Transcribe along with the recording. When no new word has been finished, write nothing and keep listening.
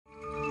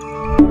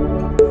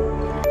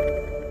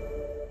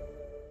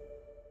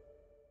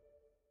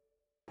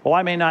Well,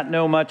 I may not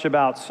know much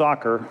about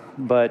soccer,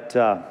 but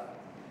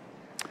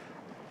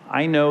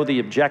I know the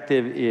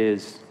objective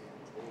is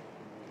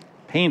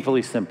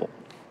painfully simple,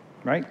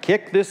 right?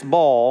 Kick this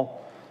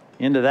ball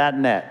into that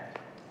net.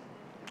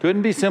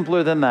 Couldn't be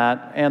simpler than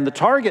that. And the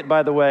target,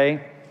 by the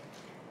way,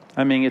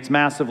 I mean, it's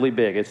massively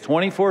big. It's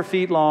 24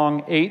 feet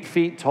long, 8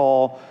 feet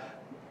tall.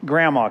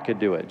 Grandma could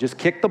do it. Just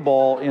kick the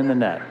ball in the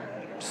net.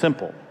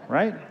 Simple,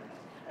 right?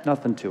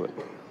 Nothing to it.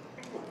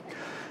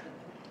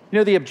 You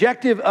know, the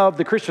objective of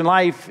the Christian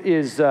life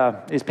is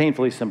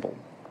painfully simple.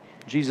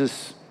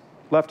 Jesus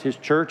left his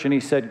church and he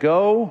said,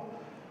 go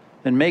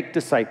and make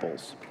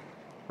disciples.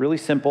 Really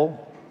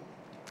simple.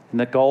 And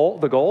the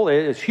goal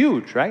is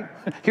huge, right?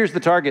 Here's the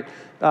target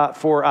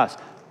for us.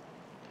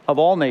 Of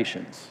all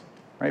nations,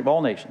 right? Of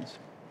all nations.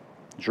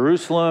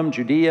 Jerusalem,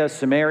 Judea,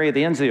 Samaria,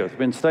 the ends of the earth. We've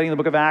been studying the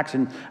book of Acts,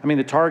 and I mean,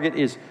 the target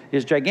is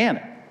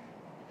gigantic.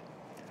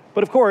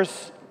 But of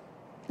course,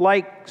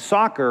 like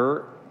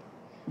soccer,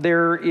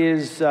 there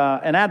is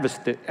an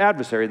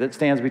adversary that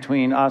stands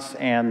between us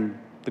and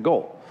the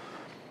goal.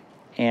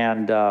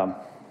 And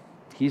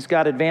he's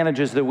got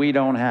advantages that we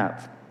don't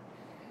have.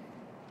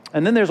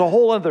 And then there's a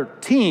whole other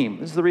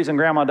team. This is the reason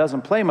Grandma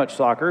doesn't play much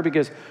soccer,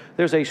 because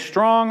there's a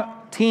strong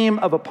team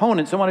of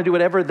opponents that want to do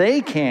whatever they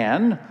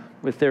can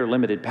with their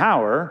limited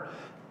power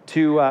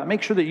to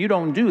make sure that you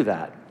don't do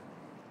that.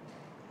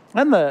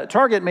 And the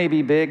target may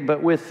be big,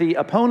 but with the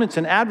opponents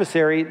and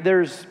adversary,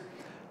 there's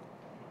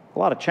a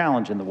lot of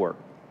challenge in the work.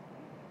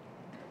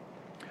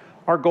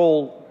 Our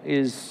goal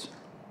is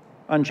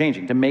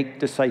unchanging, to make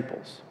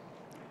disciples.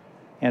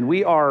 And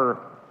we are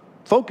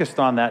focused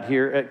on that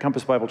here at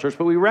Compass Bible Church,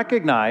 but we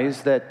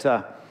recognize that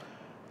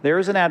there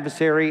is an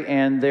adversary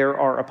and there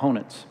are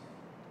opponents.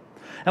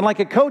 And like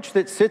a coach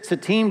that sits a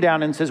team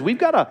down and says, we've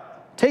got to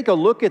take a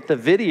look at the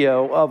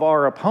video of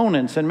our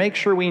opponents and make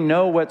sure we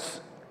know what's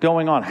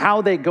going on,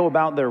 how they go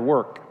about their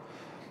work.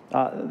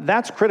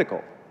 That's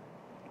critical.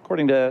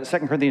 According to 2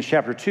 Corinthians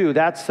chapter 2,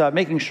 that's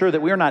making sure that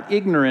we are not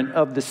ignorant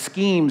of the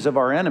schemes of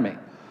our enemy.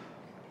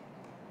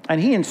 And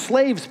he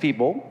enslaves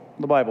people,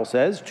 the Bible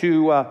says,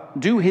 to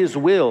do his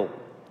will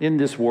in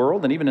this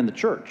world and even in the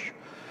church.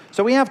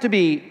 So we have to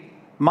be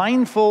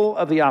mindful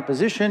of the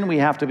opposition. We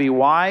have to be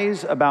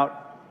wise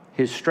about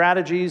his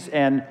strategies,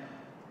 and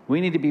we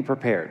need to be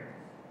prepared.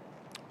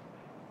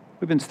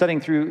 We've been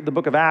studying through the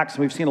book of Acts,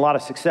 and we've seen a lot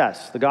of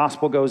success. The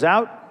gospel goes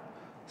out.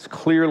 It's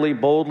clearly,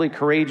 boldly,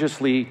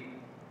 courageously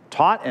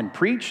taught and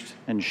preached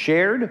and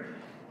shared.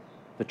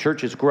 The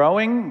church is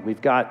growing. We've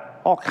got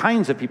all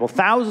kinds of people,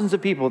 thousands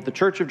of people at the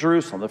Church of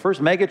Jerusalem, the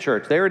first mega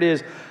church. There it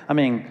is. I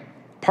mean,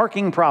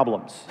 parking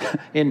problems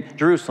in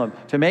Jerusalem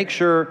to make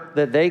sure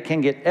that they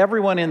can get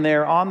everyone in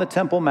there on the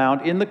Temple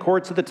Mount, in the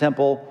courts of the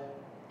temple,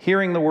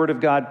 hearing the word of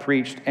God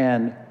preached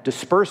and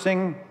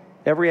dispersing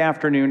every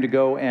afternoon to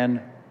go and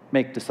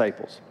make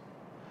disciples.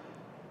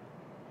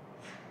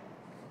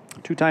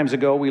 2 times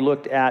ago, we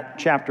looked at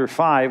chapter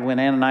 5 when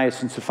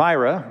Ananias and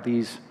Sapphira,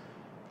 these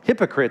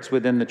hypocrites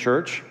within the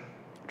church,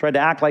 tried to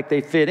act like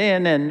they fit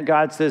in, and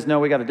God says, no,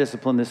 we got to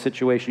discipline this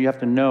situation. You have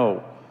to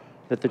know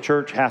that the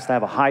church has to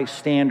have a high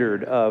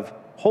standard of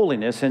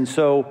holiness, and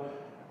so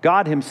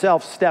God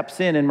himself steps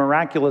in and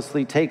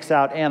miraculously takes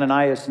out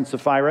Ananias and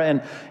Sapphira.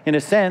 And in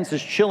a sense,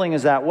 as chilling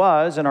as that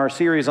was in our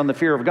series on the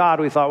fear of God,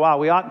 we thought, wow,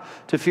 we ought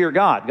to fear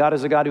God. God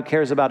is a God who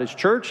cares about his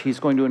church. He's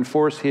going to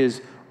enforce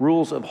his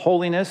rules of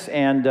holiness.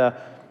 And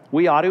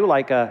we ought to,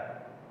 like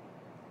a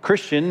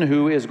Christian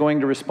who is going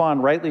to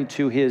respond rightly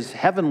to his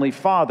heavenly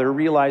Father,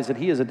 realize that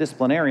he is a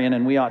disciplinarian,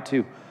 and we ought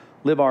to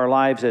live our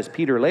lives, as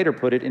Peter later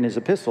put it in his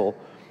epistle,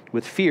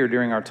 with fear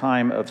during our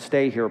time of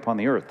stay here upon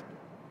the earth.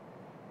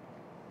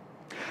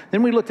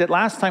 Then we looked at,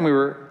 last time we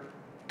were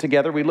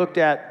together, we looked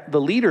at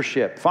the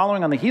leadership.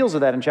 Following on the heels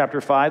of that in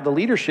chapter 5, the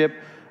leadership,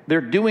 they're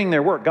doing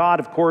their work. God,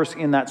 of course,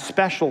 in that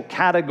special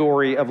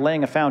category of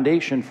laying a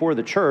foundation for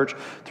the church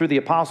through the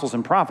apostles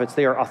and prophets,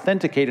 they are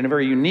authenticated in a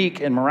very unique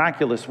and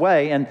miraculous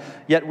way. And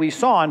yet we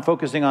saw, in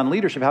focusing on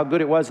leadership, how good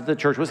it was that the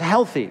church was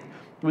healthy.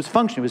 It was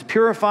functioning. It was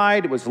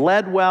purified. It was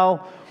led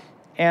well.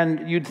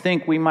 And you'd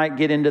think we might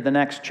get into the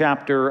next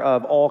chapter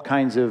of all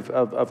kinds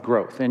of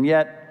growth. And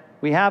yet,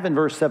 we have in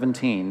verse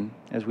 17,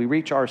 as we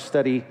reach our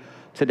study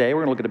today,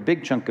 we're going to look at a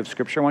big chunk of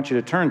Scripture. I want you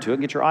to turn to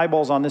it, get your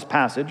eyeballs on this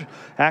passage,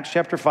 Acts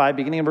chapter 5,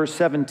 beginning in verse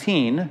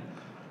 17. We're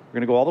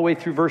going to go all the way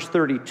through verse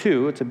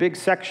 32. It's a big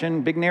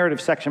section, big narrative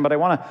section, but I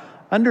want to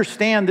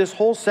understand this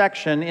whole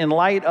section in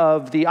light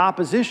of the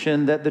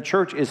opposition that the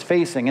church is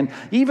facing. And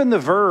even the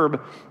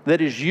verb that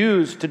is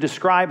used to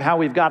describe how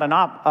we've got an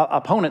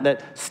opponent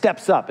that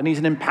steps up, and he's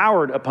an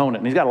empowered opponent,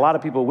 and he's got a lot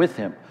of people with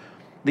him.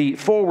 The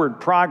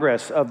forward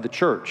progress of the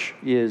church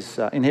is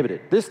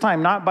inhibited. This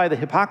time not by the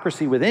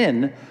hypocrisy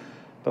within,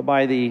 but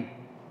by the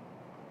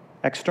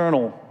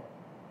external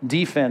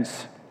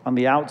defense on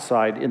the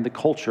outside in the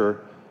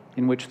culture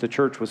in which the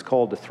church was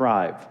called to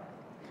thrive.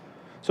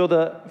 So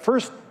the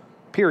first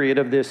period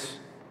of this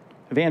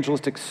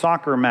evangelistic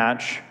soccer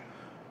match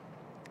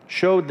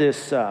showed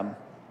this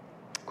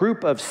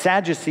group of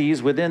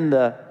Sadducees within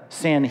the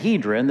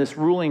Sanhedrin, this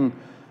ruling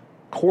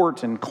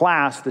court and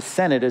class, the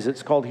Senate, as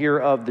it's called here,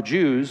 of the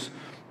Jews,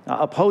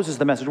 opposes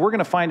the message. We're going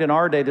to find in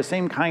our day the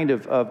same kind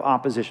of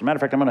opposition. Matter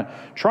of fact, I'm going to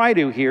try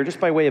to here, just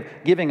by way of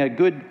giving a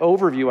good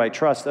overview, I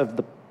trust, of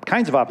the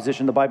kinds of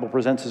opposition the Bible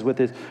presents us with,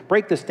 is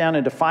break this down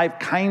into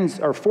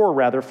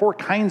four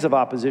kinds of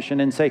opposition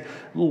and say,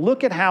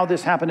 look at how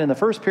this happened in the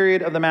first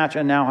period of the match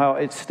and now how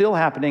it's still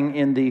happening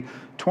in the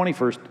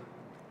 21st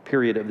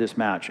period of this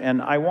match.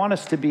 And I want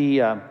us to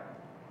be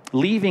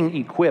leaving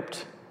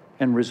equipped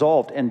and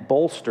resolved and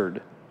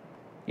bolstered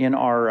in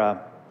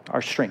our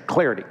strength,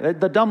 clarity.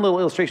 The dumb little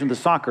illustration of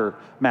the soccer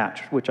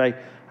match, which I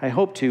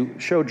hope to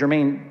show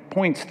germane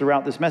points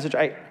throughout this message.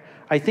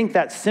 I think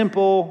that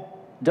simple,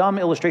 dumb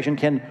illustration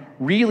can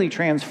really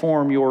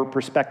transform your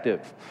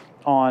perspective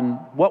on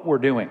what we're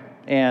doing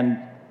and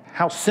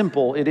how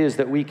simple it is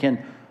that we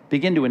can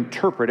begin to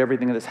interpret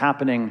everything that's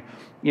happening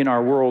in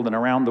our world and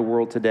around the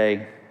world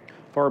today,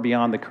 far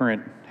beyond the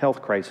current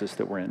health crisis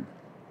that we're in.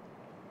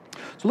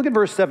 So look at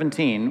verse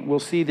 17. We'll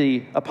see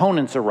the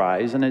opponents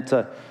arise, and it's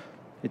a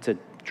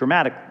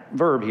dramatic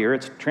verb here.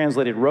 It's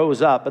translated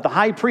rose up, but the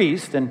high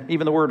priest, and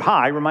even the word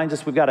high reminds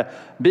us we've got a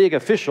big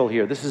official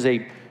here. This is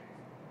a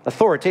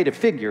authoritative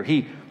figure.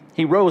 He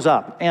rose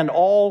up, and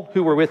all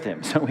who were with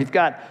him. So we've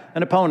got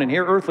an opponent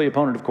here, earthly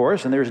opponent, of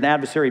course, and there's an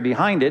adversary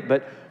behind it,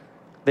 but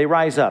they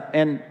rise up.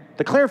 And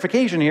the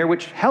clarification here,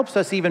 which helps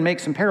us even make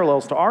some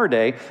parallels to our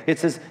day, it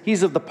says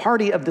he's of the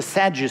party of the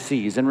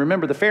Sadducees. And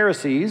remember, the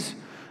Pharisees,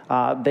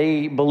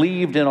 they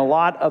believed in a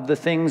lot of the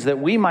things that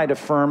we might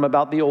affirm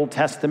about the Old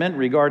Testament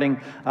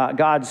regarding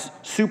God's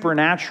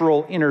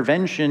supernatural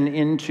intervention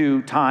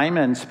into time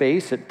and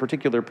space at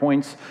particular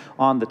points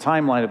on the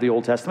timeline of the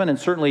Old Testament, and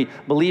certainly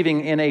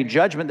believing in a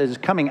judgment that is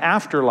coming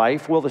after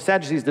life. Well, the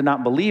Sadducees did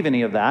not believe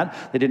any of that.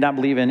 They did not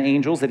believe in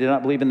angels. They did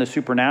not believe in the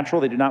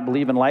supernatural. They did not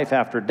believe in life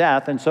after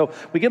death. And so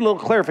we get a little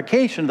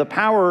clarification of the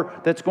power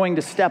that's going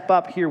to step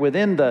up here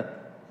within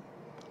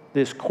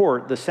this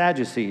court, the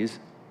Sadducees,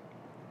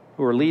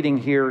 who are leading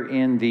here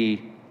in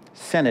the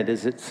Senate,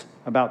 as it's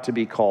about to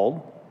be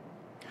called.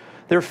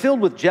 They're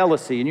filled with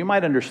jealousy, and you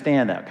might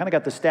understand that. Kind of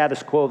got the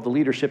status quo of the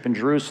leadership in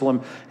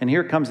Jerusalem, and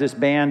here comes this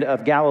band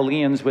of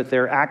Galileans with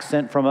their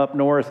accent from up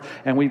north,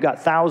 and we've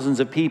got thousands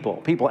of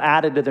people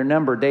added to their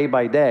number day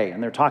by day,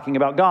 and they're talking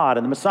about God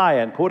and the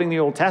Messiah and quoting the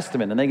Old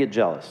Testament, and they get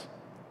jealous.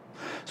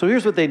 So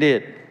here's what they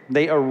did.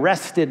 They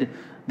arrested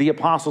the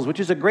apostles, which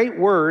is a great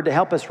word to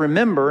help us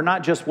remember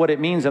not just what it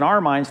means in our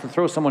minds to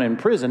throw someone in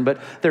prison,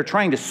 but they're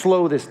trying to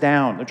slow this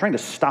down. They're trying to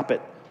stop it.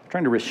 They're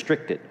trying to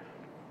restrict it.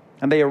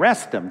 And they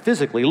arrest them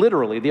physically,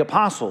 literally, the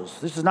apostles.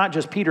 This is not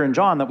just Peter and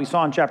John that we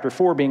saw in chapter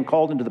 4 being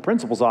called into the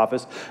principal's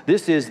office.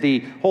 This is the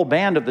whole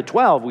band of the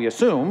 12, we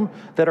assume,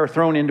 that are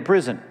thrown into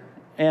prison.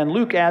 And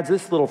Luke adds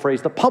this little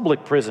phrase, the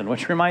public prison,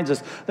 which reminds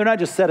us they're not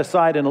just set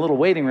aside in a little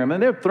waiting room,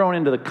 and they're thrown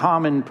into the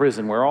common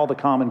prison where all the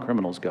common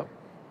criminals go.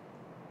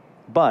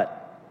 But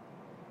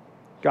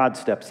God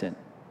steps in.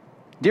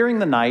 During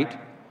the night,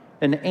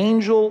 an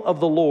angel of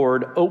the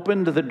Lord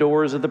opened the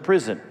doors of the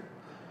prison.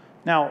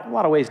 Now, a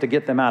lot of ways to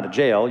get them out of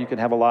jail. You could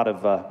have a lot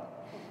of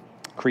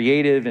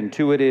creative,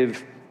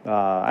 intuitive,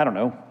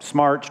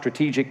 smart,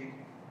 strategic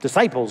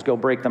disciples go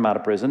break them out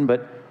of prison.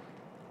 But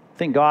I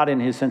think God, in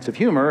his sense of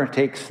humor,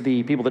 takes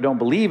the people that don't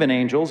believe in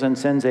angels and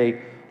sends an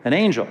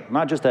angel,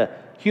 not just a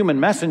human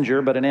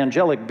messenger, but an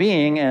angelic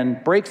being,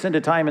 and breaks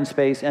into time and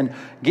space and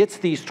gets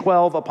these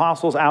 12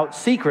 apostles out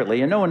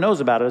secretly. And no one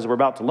knows about it, as we're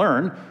about to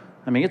learn.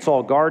 I mean, it's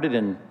all guarded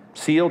and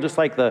sealed, just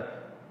like the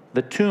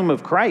tomb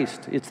of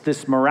Christ. It's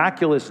this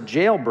miraculous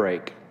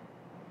jailbreak.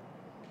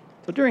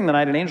 So during the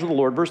night, an angel of the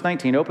Lord, verse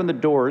 19, opened the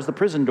doors, the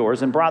prison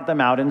doors, and brought them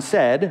out and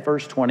said,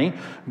 verse 20,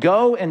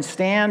 go and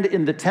stand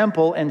in the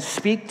temple and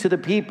speak to the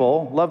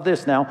people, love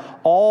this now,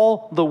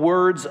 all the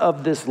words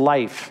of this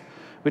life.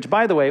 Which,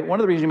 by the way, one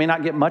of the reasons you may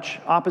not get much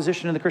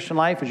opposition in the Christian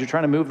life as you're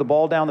trying to move the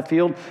ball down the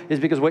field is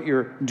because what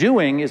you're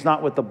doing is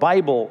not what the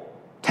Bible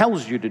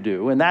tells you to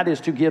do, and that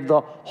is to give the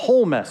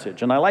whole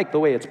message. And I like the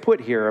way it's put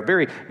here, a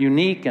very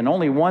unique and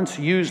only once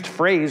used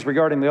phrase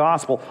regarding the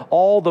gospel,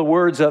 all the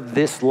words of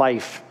this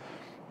life.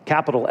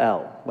 Capital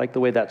L, like the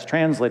way that's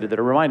translated, that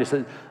remind us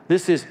that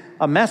this is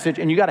a message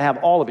and you got to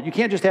have all of it. You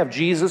can't just have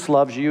Jesus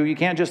loves you. You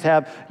can't just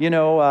have,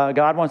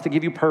 God wants to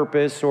give you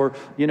purpose, or,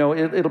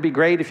 it'll be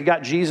great if you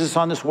got Jesus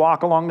on this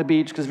walk along the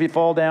beach because if you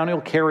fall down, he'll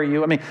carry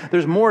you. I mean,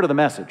 there's more to the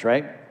message,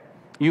 right?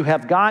 You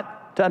have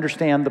got to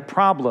understand the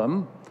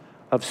problem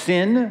of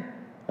sin,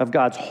 of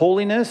God's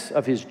holiness,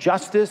 of his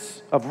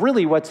justice, of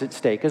really what's at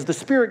stake. As the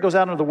Spirit goes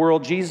out into the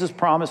world, Jesus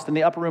promised in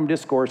the upper room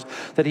discourse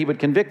that he would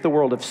convict the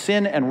world of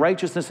sin and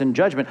righteousness and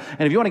judgment.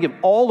 And if you want to give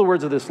all the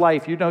words of this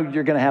life, you know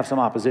you're going to have some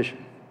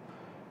opposition.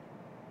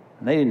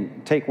 And they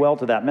didn't take well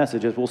to that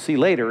message, as we'll see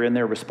later in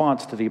their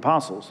response to the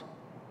apostles.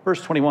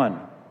 Verse 21.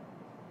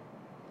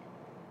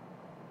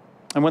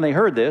 And when they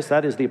heard this,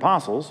 that is the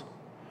apostles,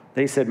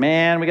 they said,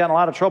 man, we got in a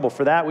lot of trouble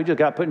for that. We just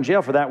got put in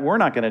jail for that. We're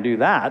not going to do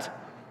that.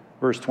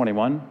 Verse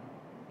 21.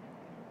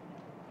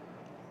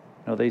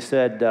 No, they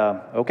said,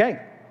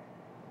 okay.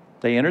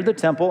 They entered the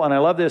temple, and I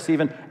love this,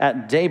 even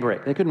at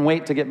daybreak. They couldn't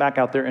wait to get back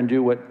out there and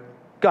do what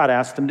God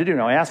asked them to do.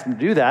 Now, he asked them to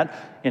do that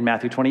in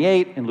Matthew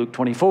 28, in Luke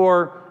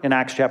 24, in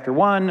Acts chapter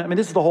 1. I mean,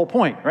 this is the whole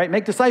point, right?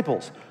 Make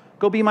disciples.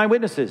 Go be my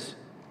witnesses.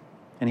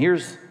 And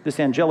here's this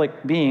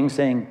angelic being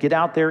saying, get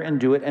out there and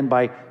do it. And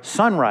by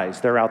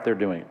sunrise, they're out there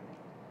doing it.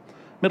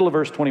 Middle of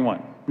verse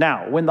 21.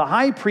 Now, when the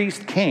high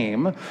priest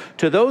came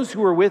to those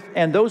who were with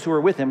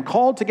him,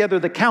 called together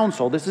the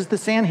council, this is the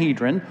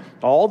Sanhedrin,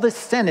 all the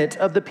senate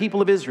of the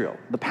people of Israel,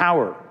 the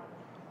power.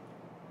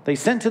 They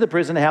sent to the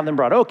prison to have them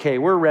brought. Okay,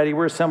 we're ready.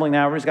 We're assembling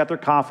now. Everybody's got their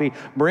coffee.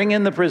 Bring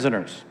in the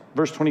prisoners.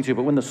 Verse 22.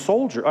 But when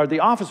the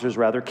officers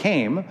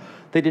came,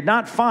 they did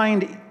not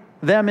find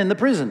them in the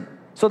prison.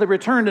 So they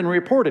returned and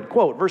reported,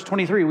 quote, verse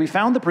 23, we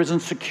found the prison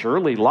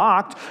securely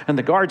locked and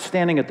the guards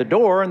standing at the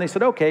door. And they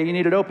said, okay, you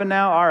need it open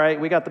now? All right,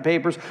 we got the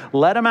papers.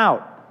 Let them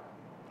out.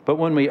 But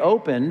when we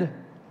opened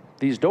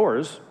these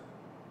doors,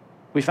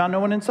 we found no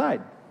one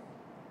inside.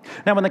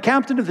 Now, when the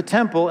captain of the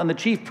temple and the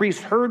chief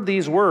priests heard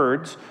these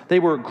words, they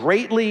were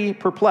greatly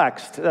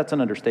perplexed. That's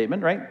an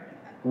understatement, right?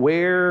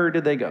 Where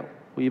did they go?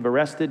 We've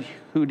arrested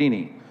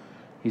Houdini.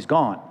 He's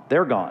gone.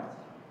 They're gone.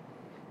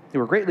 They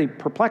were greatly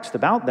perplexed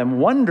about them,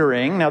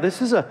 wondering. Now,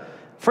 this is a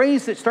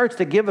phrase that starts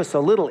to give us a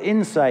little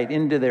insight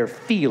into their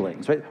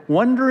feelings, right?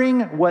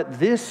 Wondering what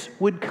this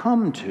would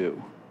come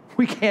to.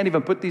 We can't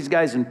even put these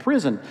guys in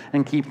prison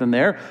and keep them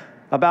there.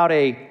 About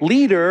a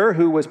leader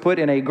who was put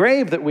in a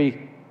grave that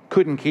we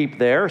couldn't keep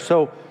there.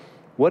 So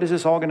what is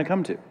this all going to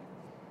come to?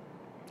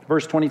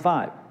 Verse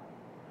 25.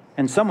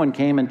 And someone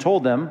came and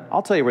told them,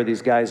 I'll tell you where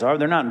these guys are.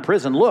 They're not in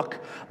prison.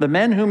 Look, the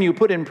men whom you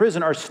put in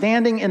prison are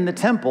standing in the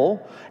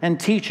temple and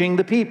teaching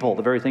the people,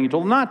 the very thing you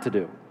told them not to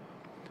do.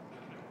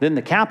 Then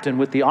the captain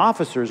with the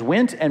officers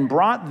went and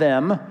brought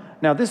them.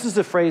 Now, this is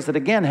a phrase that,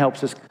 again,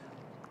 helps us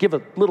give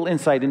a little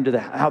insight into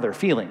how they're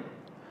feeling.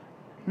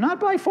 Not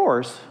by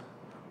force.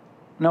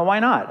 No, why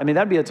not? I mean,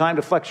 that'd be a time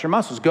to flex your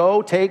muscles.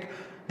 Go take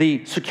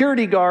the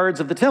security guards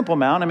of the Temple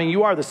Mount. I mean,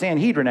 you are the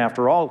Sanhedrin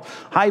after all.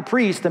 High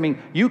priest, I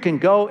mean, you can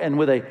go and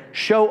with a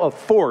show of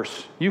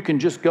force, you can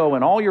just go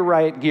in all your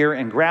riot gear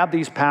and grab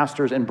these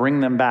pastors and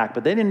bring them back.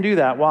 But they didn't do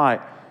that. Why?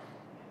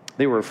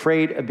 They were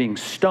afraid of being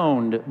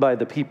stoned by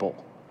the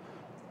people.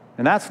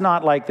 And that's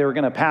not like they were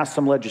going to pass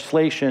some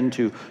legislation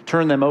to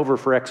turn them over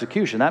for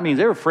execution. That means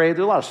they're afraid.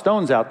 There's a lot of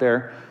stones out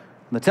there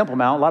in the Temple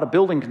Mount, a lot of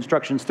building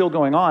construction still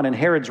going on, and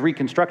Herod's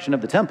reconstruction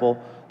of the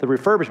temple, the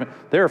refurbishment,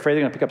 they're afraid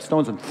they're going to pick up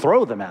stones and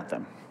throw them at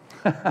them.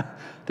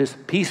 This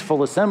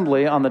peaceful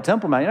assembly on the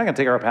Temple Mount, you're not going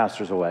to take our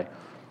pastors away.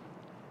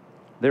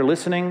 They're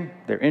listening,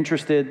 they're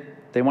interested,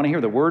 they want to hear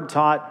the word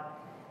taught.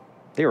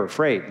 They are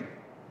afraid.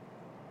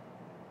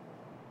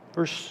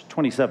 Verse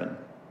 27.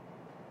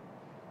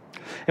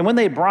 And when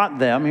they brought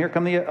them, here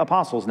come the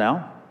apostles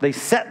now, they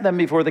set them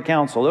before the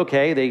council.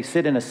 Okay, they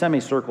sit in a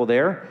semicircle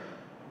there.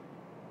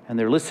 And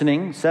they're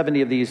listening,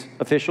 70 of these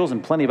officials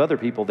and plenty of other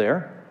people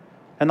there.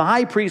 And the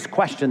high priest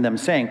questioned them,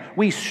 saying,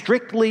 we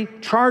strictly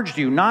charged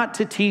you not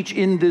to teach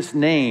in this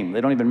name.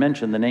 They don't even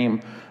mention the name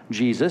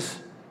Jesus.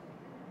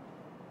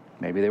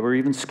 Maybe they were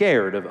even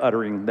scared of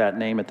uttering that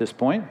name at this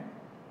point.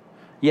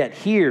 Yet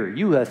here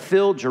you have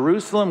filled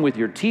Jerusalem with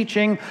your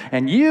teaching,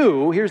 and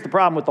you, here's the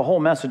problem with the whole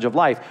message of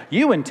life,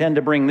 you intend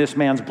to bring this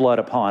man's blood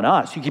upon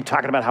us. You keep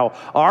talking about how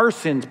our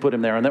sins put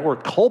him there and that we're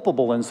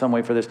culpable in some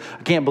way for this.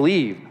 I can't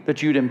believe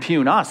that you'd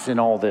impugn us in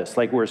all this,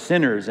 like we're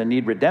sinners and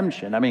need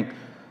redemption. I mean,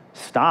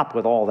 stop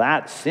with all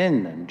that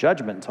sin and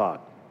judgment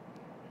talk.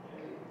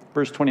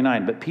 Verse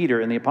 29, but Peter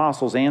and the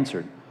apostles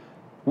answered,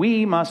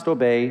 we must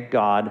obey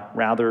God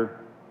rather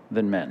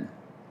than men.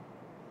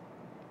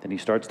 Then he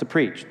starts to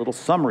preach. Little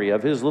summary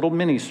of his little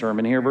mini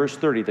sermon here, verse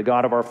 30. The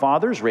God of our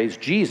fathers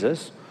raised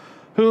Jesus,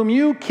 whom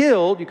you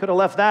killed. You could have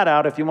left that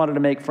out if you wanted to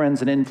make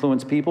friends and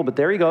influence people, but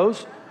there he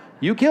goes.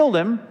 You killed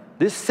him.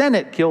 This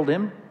Senate killed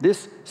him.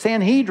 This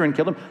Sanhedrin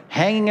killed him,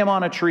 hanging him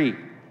on a tree.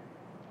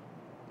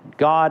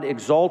 God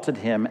exalted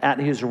him at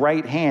his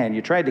right hand.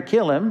 You tried to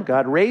kill him.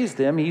 God raised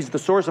him. He's the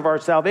source of our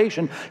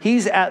salvation.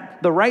 He's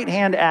at the right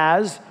hand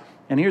as,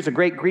 and here's a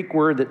great Greek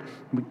word that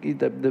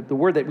the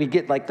word that we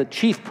get like the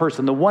chief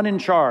person, the one in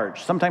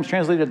charge, sometimes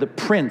translated the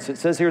prince. It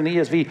says here in the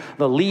ESV,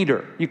 the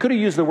leader. You could have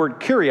used the word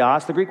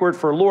kurios, the Greek word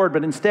for Lord,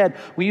 but instead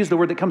we use the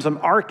word that comes from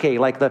arche,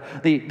 like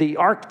the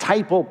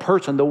archetypal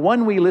person, the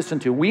one we listen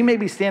to. We may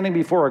be standing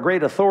before a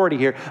great authority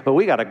here, but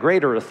we got a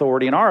greater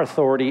authority, and our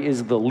authority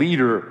is the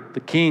leader, the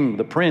king,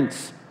 the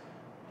prince.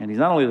 And he's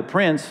not only the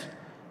prince,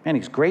 man,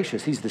 he's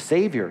gracious. He's the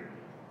savior.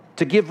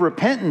 To give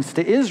repentance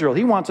to Israel.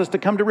 He wants us to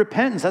come to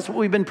repentance. That's what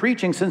we've been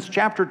preaching since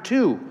chapter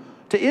 2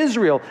 to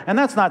Israel. And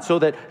that's not so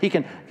that he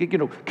can,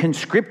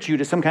 conscript you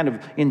to some kind of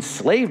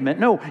enslavement.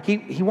 No,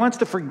 he wants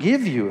to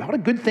forgive you. What a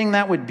good thing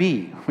that would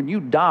be when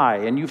you die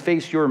and you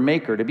face your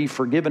maker to be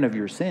forgiven of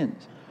your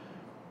sins.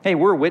 Hey,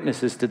 we're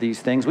witnesses to these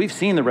things. We've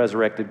seen the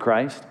resurrected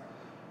Christ.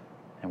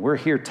 And we're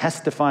here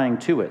testifying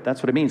to it.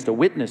 That's what it means to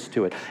witness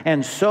to it.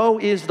 And so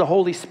is the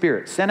Holy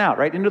Spirit sent out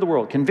right into the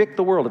world, convict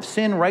the world of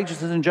sin,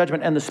 righteousness, and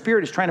judgment. And the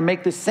Spirit is trying to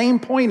make the same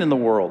point in the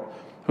world,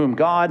 whom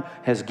God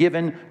has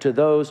given to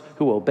those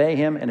who obey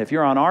him. And if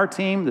you're on our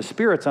team, the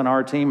Spirit's on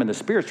our team, and the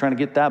Spirit's trying to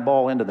get that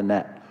ball into the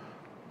net.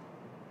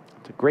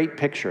 It's a great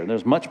picture.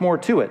 There's much more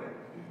to it.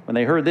 When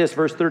they heard this,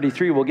 verse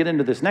 33, we'll get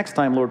into this next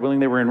time, Lord willing,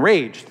 they were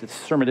enraged. This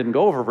sermon didn't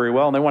go over very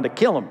well, and they wanted to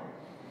kill him.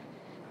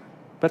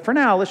 But for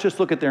now, let's just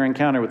look at their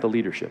encounter with the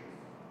leadership.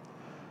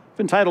 I've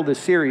entitled this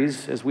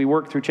series, as we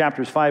work through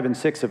chapters 5 and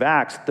 6 of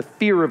Acts, The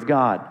Fear of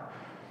God.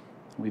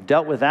 We've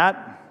dealt with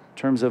that in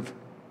terms of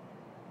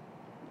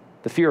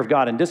the fear of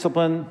God in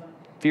discipline,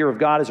 fear of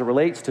God as it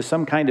relates to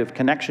some kind of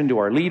connection to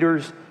our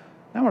leaders.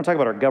 Now I want to talk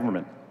about our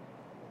government.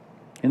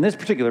 In this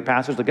particular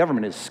passage, the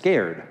government is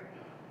scared.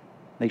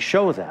 They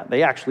show that.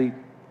 They actually,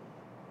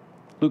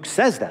 Luke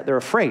says that. They're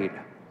afraid.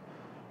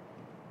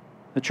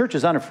 The church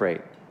is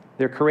unafraid.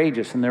 They're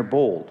courageous and they're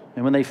bold.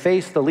 And when they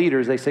face the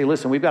leaders, they say,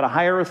 listen, we've got a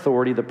higher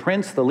authority. The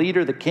prince, the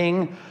leader, the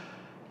king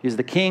is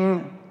the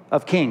King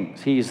of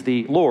kings. He's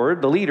the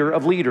Lord, the leader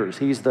of leaders.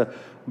 He's the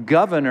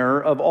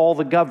governor of all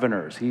the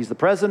governors. He's the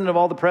president of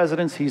all the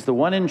presidents. He's the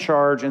one in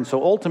charge. And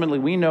so ultimately,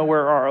 we know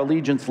where our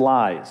allegiance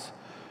lies.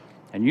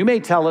 And you may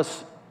tell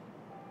us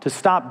to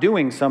stop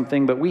doing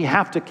something, but we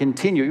have to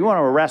continue. You want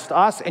to arrest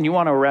us and you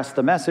want to arrest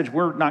the message.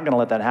 We're not going to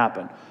let that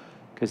happen,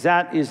 because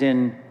that is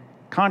in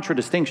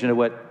contradistinction to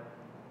what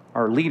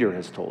our leader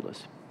has told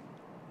us.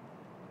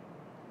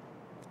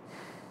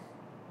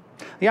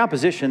 The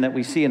opposition that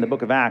we see in the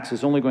book of Acts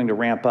is only going to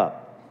ramp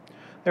up.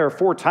 There are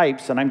 4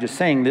 types, and I'm just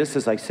saying this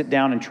as I sit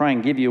down and try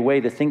and give you a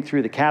way to think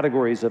through the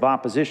categories of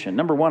opposition.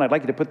 Number 1, I'd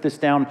like you to put this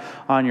down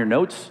on your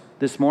notes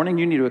this morning.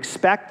 You need to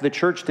expect the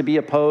church to be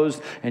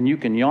opposed, and you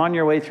can yawn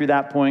your way through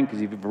that point,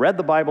 because if you've read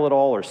the Bible at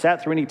all or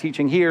sat through any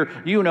teaching here,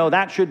 you know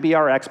that should be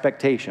our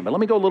expectation. But let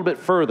me go a little bit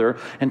further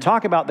and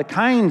talk about the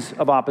kinds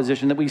of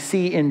opposition that we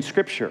see in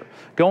Scripture,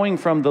 going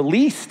from the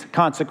least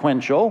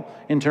consequential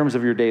in terms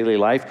of your daily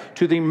life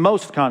to the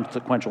most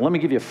consequential. Let me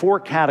give you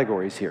 4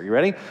 categories here. You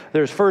ready?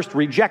 There's first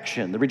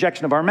rejection, the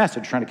rejection of our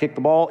message, trying to kick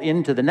the ball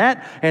into the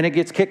net, and it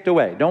gets kicked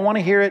away. Don't want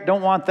to hear it,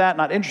 don't want that,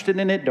 not interested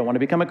in it, don't want to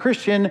become a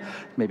Christian,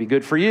 maybe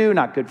good for you,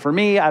 not good for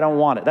me, I don't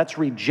want it. That's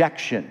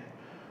rejection,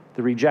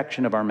 the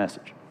rejection of our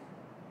message.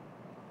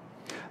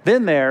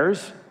 Then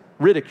there's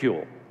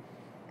ridicule,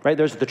 right?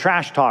 There's the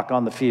trash talk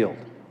on the field,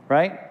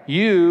 right?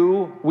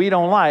 We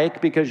don't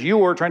like, because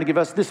you're trying to give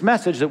us this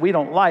message that we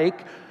don't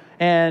like,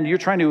 and you're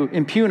trying to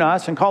impugn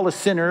us and call us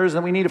sinners,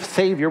 and we need a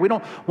savior. We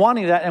don't want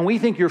any of that, and we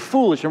think you're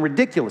foolish and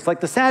ridiculous, like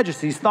the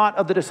Sadducees thought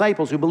of the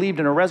disciples who believed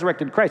in a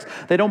resurrected Christ.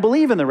 They don't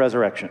believe in the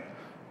resurrection,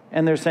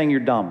 and they're saying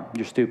you're dumb,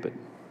 you're stupid.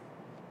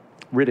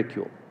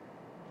 Ridicule.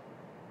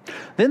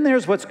 Then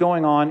there's what's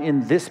going on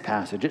in this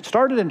passage. It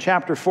started in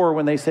chapter 4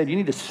 when they said, you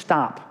need to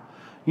stop.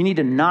 You need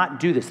to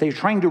not do this. They're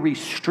trying to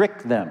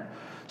restrict them.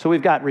 So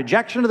we've got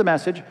rejection of the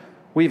message.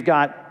 We've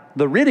got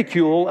the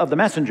ridicule of the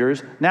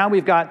messengers. Now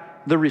we've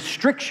got the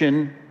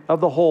restriction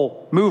of the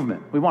whole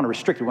movement. We want to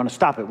restrict it. We want to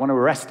stop it. We want to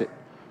arrest it.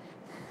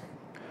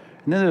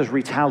 And then there's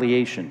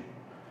retaliation.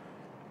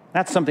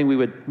 That's something we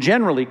would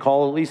generally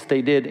call, at least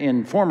they did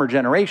in former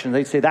generations,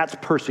 they'd say that's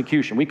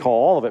persecution. We call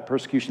all of it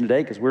persecution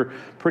today because we're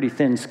pretty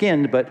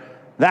thin-skinned, but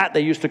that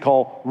they used to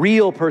call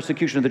real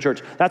persecution of the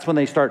church. That's when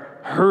they start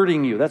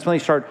hurting you. That's when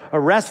they start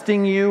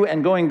arresting you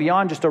and going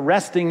beyond just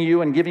arresting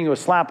you and giving you a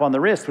slap on the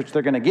wrist, which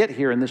they're going to get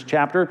here in this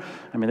chapter.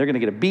 I mean, they're going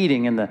to get a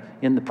beating in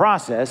the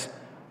process.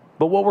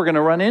 But what we're going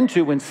to run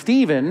into when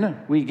Stephen,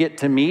 we get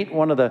to meet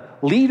one of the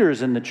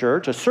leaders in the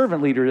church, a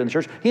servant leader in the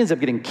church, he ends up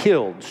getting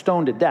killed,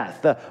 stoned to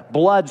death. The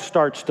blood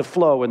starts to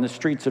flow in the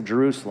streets of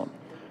Jerusalem,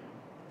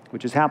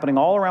 which is happening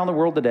all around the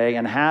world today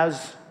and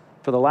has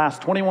for the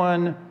last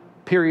 21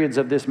 periods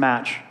of this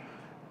match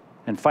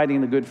and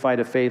fighting the good fight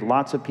of faith.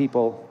 Lots of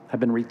people have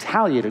been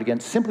retaliated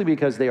against simply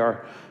because they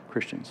are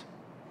Christians.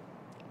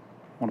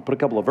 I want to put a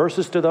couple of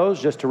verses to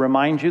those just to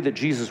remind you that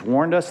Jesus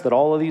warned us that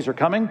all of these are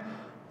coming.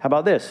 How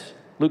about this?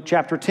 Luke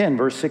chapter 10,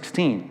 verse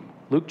 16.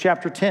 Luke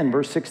chapter 10,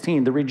 verse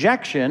 16. The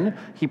rejection,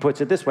 he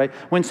puts it this way,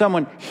 when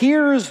someone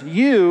hears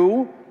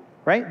you,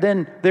 right,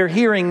 then they're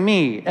hearing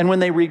me. And when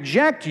they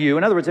reject you,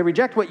 in other words, they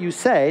reject what you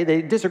say,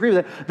 they disagree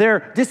with it,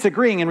 they're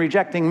disagreeing and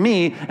rejecting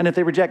me. And if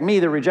they reject me,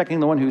 they're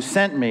rejecting the one who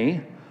sent me.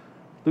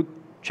 Luke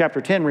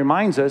chapter 10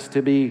 reminds us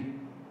to be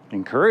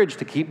encouraged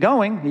to keep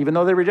going, even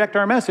though they reject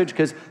our message,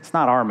 because it's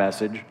not our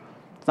message.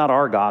 It's not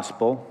our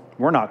gospel.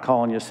 We're not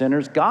calling you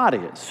sinners. God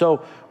is.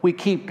 So we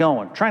keep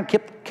going. Try and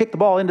kick the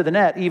ball into the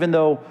net, even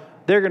though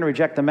they're going to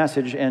reject the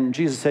message. And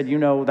Jesus said, you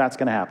know that's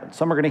going to happen.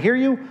 Some are going to hear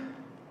you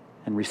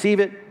and receive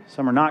it.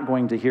 Some are not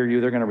going to hear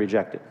you. They're going to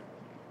reject it.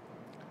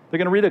 They're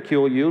going to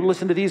ridicule you.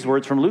 Listen to these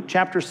words from Luke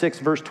chapter 6,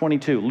 verse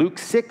 22. Luke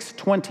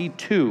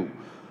 6:22.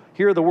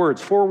 Here are the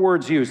words, 4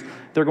 words used.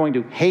 They're going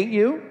to hate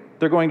you.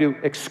 They're going to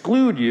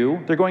exclude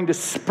you. They're going to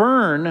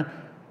spurn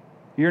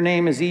your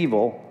name is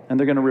evil. And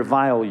they're going to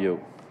revile you.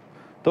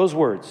 Those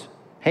words,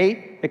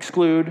 hate,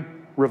 exclude,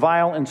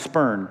 revile, and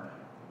spurn.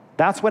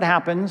 That's what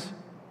happens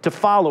to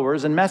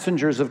followers and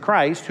messengers of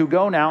Christ who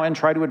go now and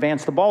try to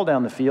advance the ball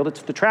down the field.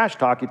 It's the trash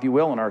talk, if you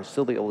will, in our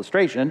silly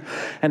illustration.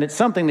 And it's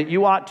something that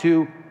you ought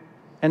to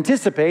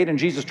anticipate. And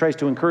Jesus tries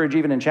to encourage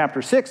even in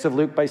chapter 6 of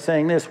Luke by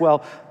saying this,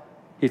 well,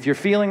 if you're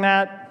feeling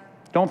that,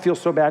 don't feel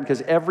so bad,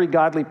 because every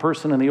godly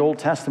person in the Old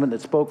Testament that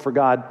spoke for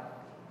God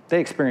They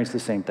experienced the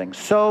same thing.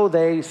 So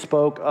they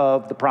spoke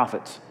of the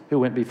prophets who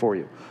went before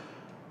you.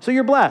 So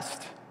you're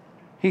blessed.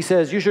 He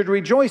says you should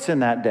rejoice in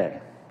that day,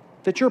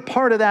 that you're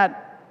part of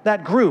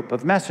that group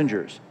of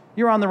messengers.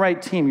 You're on the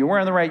right team. You're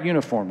wearing the right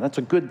uniform. That's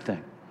a good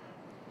thing.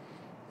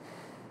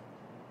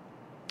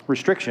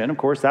 Restriction, of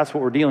course, that's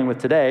what we're dealing with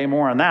today.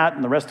 More on that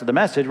in the rest of the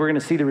message. We're going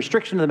to see the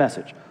restriction of the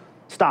message.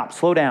 Stop,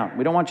 slow down.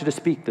 We don't want you to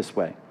speak this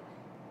way.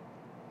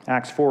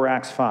 Acts 4,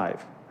 Acts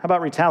 5. How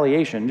about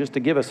retaliation, just to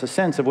give us a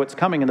sense of what's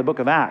coming in the book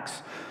of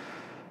Acts?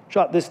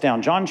 Jot this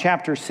down. John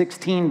chapter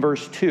 16,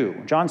 verse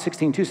 2. John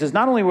 16, 2 says,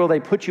 not only will they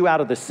put you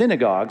out of the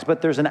synagogues,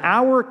 but there's an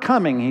hour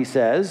coming, he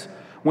says,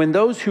 when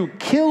those who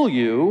kill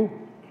you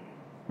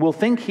will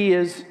think he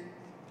is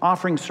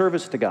offering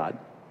service to God.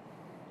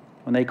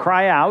 When they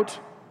cry out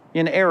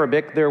in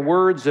Arabic their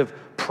words of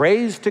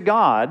praise to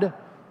God,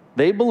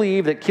 they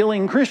believe that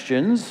killing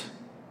Christians,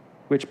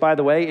 which, by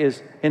the way,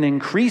 is an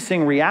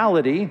increasing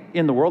reality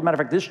in the world. Matter of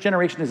fact, this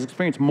generation has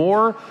experienced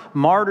more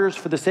martyrs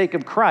for the sake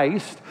of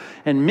Christ,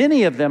 and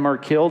many of them are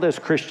killed as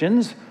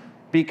Christians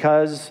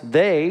because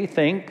they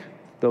think,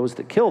 those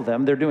that kill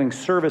them, they're doing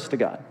service to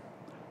God.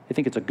 They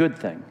think it's a good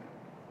thing.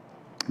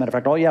 Matter of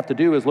fact, all you have to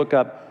do is look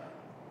up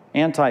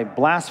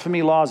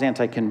anti-blasphemy laws,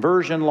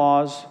 anti-conversion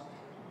laws,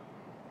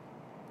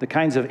 the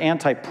kinds of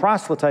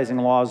anti-proselytizing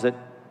laws that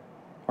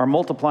are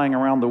multiplying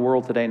around the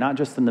world today, not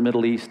just in the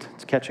Middle East.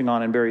 It's catching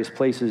on in various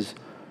places.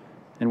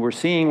 And we're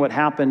seeing what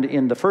happened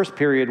in the first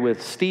period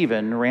with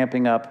Stephen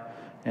ramping up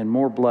and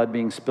more blood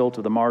being spilled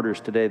to the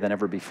martyrs today than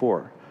ever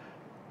before.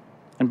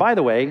 And by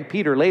the way,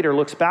 Peter later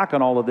looks back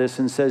on all of this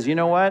and says, you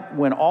know what?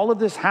 When all of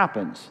this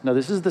happens, now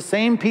this is the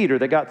same Peter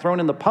that got thrown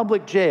in the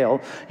public jail.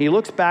 He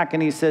looks back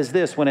and he says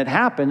this, when it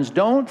happens,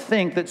 don't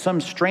think that some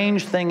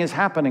strange thing is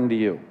happening to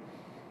you.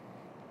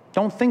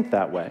 Don't think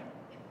that way.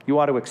 You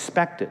ought to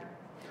expect it.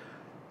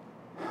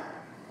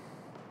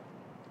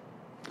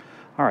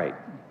 All right,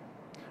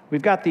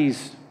 we've got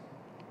these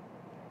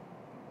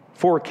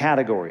 4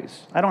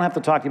 categories. I don't have to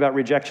talk to you about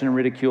rejection and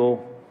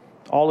ridicule.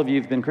 All of you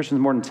have been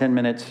Christians more than 10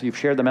 minutes. You've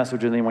shared the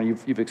message with anyone.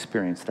 You've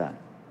experienced that.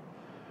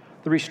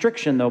 The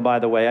restriction, though, by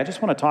the way, I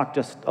just want to talk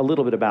just a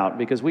little bit about,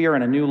 because we are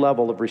in a new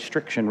level of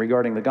restriction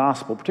regarding the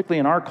gospel, particularly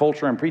in our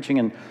culture. I'm preaching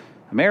in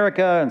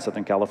America and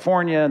Southern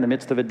California in the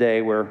midst of a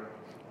day where,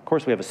 of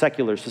course, we have a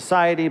secular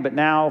society, but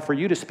now for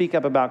you to speak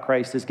up about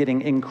Christ is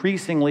getting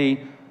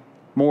increasingly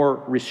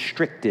more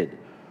restricted.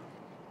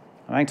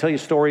 I can tell you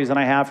stories that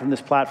I have from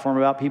this platform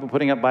about people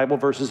putting up Bible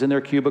verses in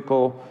their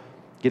cubicle,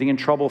 getting in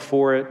trouble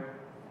for it,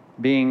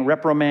 being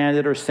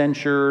reprimanded or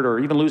censured, or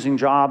even losing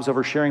jobs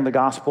over sharing the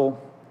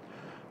gospel.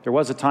 There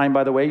was a time,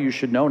 by the way, you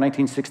should know,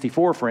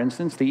 1964, for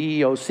instance,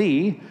 the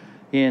EEOC,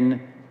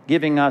 in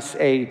giving us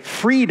a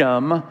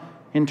freedom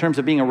in terms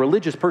of being a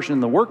religious person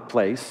in the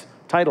workplace,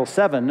 Title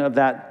VII of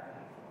that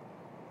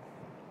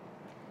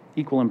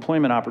Equal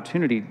Employment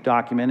Opportunity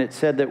document, it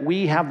said that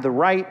we have the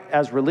right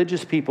as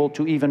religious people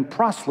to even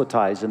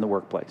proselytize in the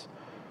workplace.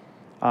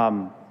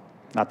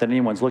 Not that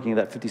anyone's looking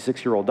at that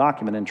 56-year-old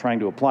document and trying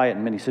to apply it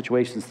in many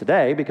situations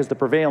today, because the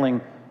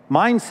prevailing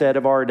mindset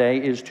of our day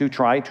is to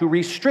try to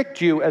restrict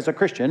you as a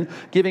Christian,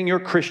 giving your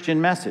Christian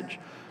message.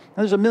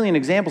 Now, there's a million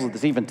examples of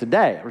this even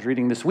today. I was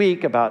reading this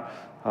week about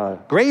a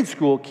grade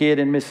school kid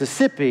in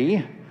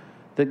Mississippi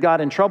that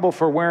got in trouble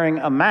for wearing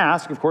a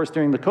mask. Of course,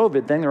 during the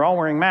COVID thing, they're all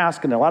wearing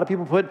masks, and a lot of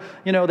people put,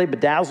 they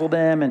bedazzle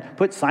them and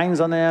put signs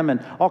on them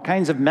and all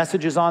kinds of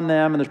messages on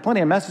them. And there's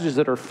plenty of messages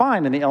that are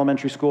fine in the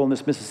elementary school in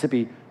this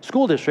Mississippi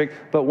school district.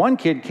 But one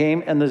kid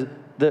came, and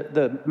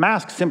the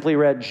mask simply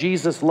read,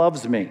 "Jesus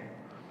loves me."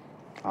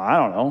 I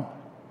don't know.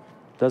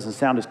 Doesn't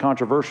sound as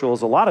controversial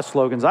as a lot of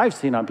slogans I've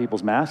seen on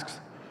people's masks.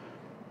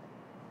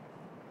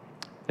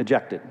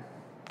 Ejected.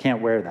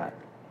 Can't wear that.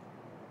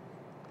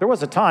 There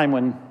was a time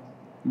when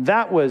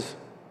that would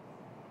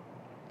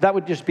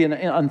just be an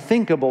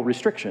unthinkable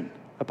restriction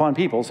upon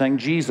people, saying,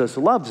 Jesus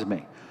loves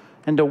me,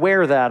 and to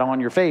wear that on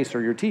your face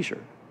or your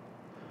t-shirt.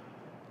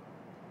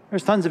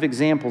 There's tons of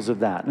examples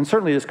of that. And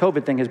certainly this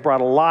COVID thing has brought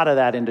a lot of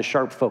that into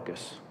sharp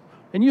focus.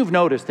 And you've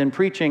noticed in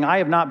preaching, I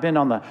have not been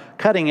on the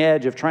cutting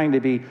edge of trying to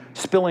be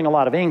spilling a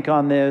lot of ink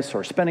on this,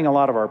 or spending a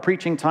lot of our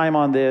preaching time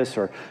on this,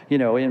 or,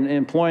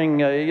 employing,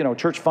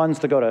 church funds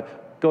to go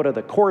to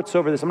the courts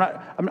over this.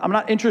 I'm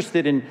not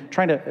interested in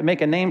trying to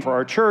make a name for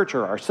our church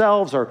or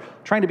ourselves, or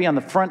trying to be on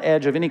the front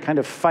edge of any kind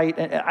of fight.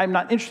 I'm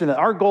not interested in that.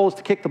 Our goal is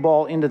to kick the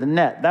ball into the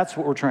net. That's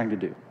what we're trying to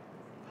do.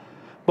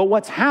 But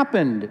what's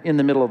happened in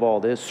the middle of all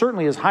this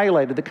certainly has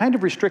highlighted the kind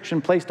of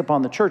restriction placed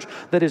upon the church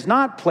that is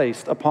not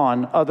placed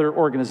upon other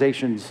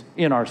organizations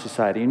in our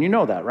society. And you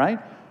know that, right?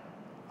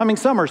 I mean,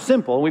 some are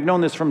simple. We've known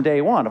this from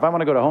day one. If I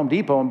want to go to Home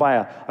Depot and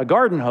buy a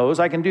garden hose,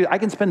 I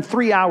can spend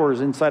 3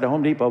 hours inside a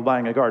Home Depot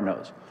buying a garden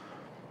hose.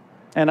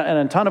 And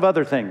a ton of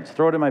other things.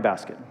 Throw it in my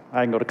basket.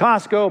 I can go to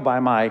Costco, buy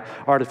my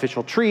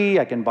artificial tree.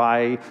 I can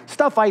buy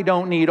stuff I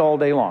don't need all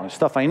day long.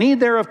 Stuff I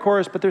need there, of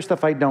course, but there's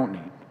stuff I don't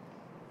need.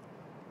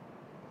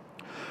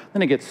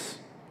 Then it gets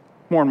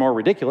more and more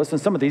ridiculous, and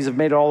some of these have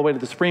made it all the way to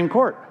the Supreme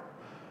Court.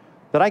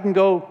 That I can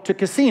go to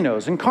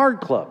casinos and card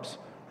clubs.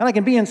 And I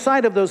can be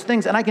inside of those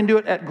things, and I can do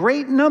it at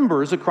great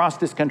numbers across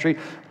this country.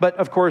 But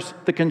of course,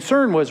 the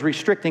concern was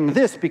restricting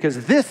this,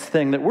 because this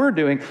thing that we're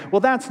doing, well,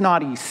 that's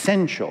not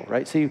essential,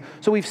 right?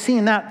 So we've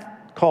seen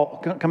that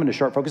come into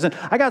sharp focus. And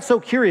I got so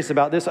curious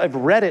about this, I've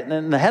read it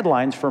in the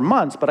headlines for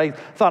months, but I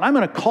thought, I'm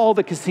going to call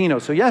the casino.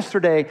 So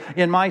yesterday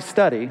in my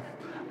study,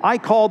 I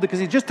called the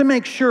casino just to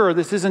make sure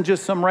this isn't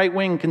just some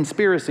right-wing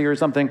conspiracy or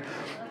something,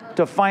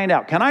 to find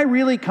out, can I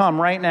really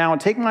come right now and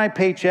take my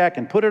paycheck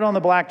and put it on the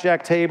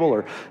blackjack table,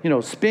 or,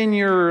 spin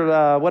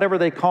your, whatever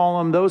they call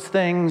them, those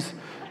things,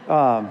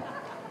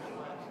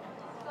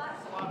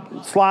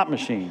 slot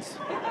machines.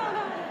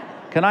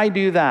 Can I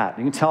do that?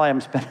 You can tell I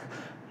haven't spent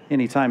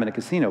any time in a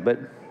casino, but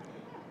of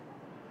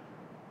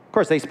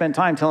course they spent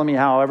time telling me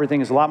how everything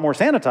is a lot more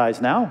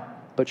sanitized now,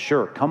 but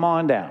sure, come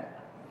on down.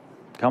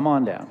 Come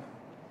on down.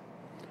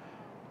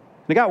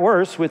 And it got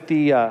worse with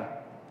the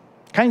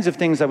kinds of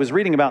things I was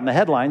reading about in the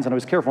headlines, and I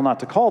was careful not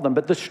to call them,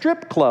 but the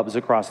strip clubs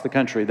across the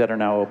country that are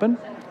now open.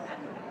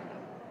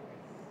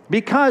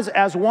 Because,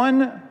 as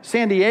one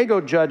San Diego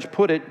judge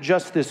put it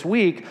just this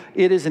week,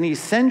 it is an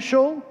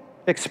essential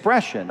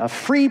expression, a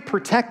free,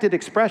 protected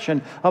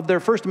expression of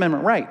their First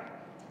Amendment right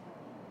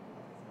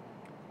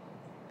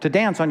to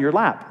dance on your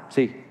lap,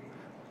 see?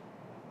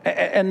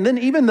 And then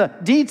even the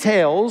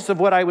details of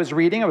what I was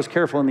reading, I was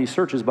careful in these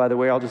searches, by the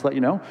way, I'll just let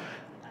you know,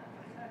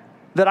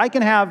 that I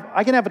can have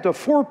up to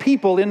 4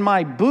 people in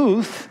my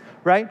booth,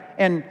 right,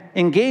 and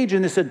engage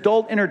in this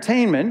adult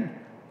entertainment,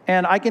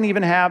 and I can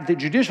even have the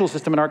judicial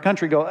system in our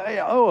country go,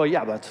 oh,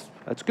 yeah,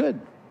 that's good.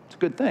 It's a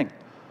good thing.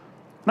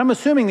 And I'm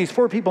assuming these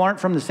 4 people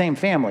aren't from the same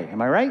family.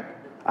 Am I right?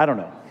 I don't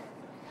know.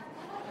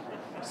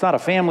 It's not a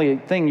family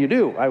thing you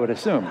do, I would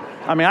assume.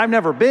 I mean, I've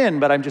never been,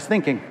 but I'm just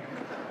thinking,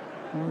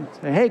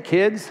 hey,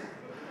 kids.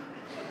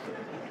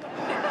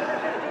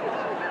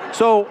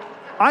 So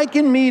I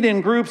can meet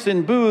in groups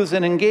in booths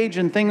and engage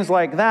in things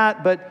like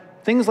that, but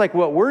things like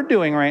what we're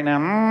doing right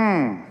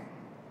now,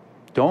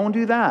 don't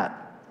do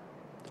that.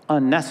 It's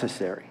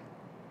unnecessary.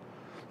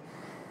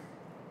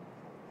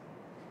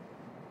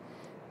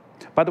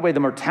 By the way,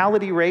 the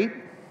mortality rate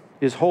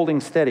is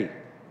holding steady.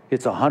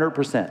 It's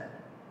 100%.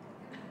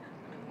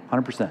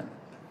 100%.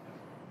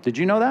 Did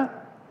you know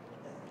that?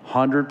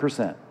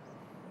 100%.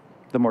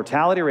 The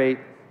mortality rate,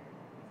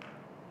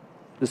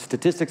 the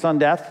statistics on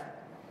death,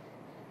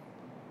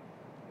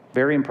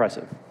 very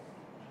impressive.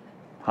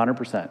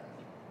 100%.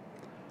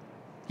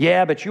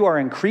 Yeah, but you are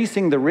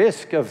increasing the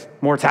risk of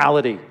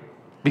mortality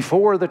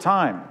before the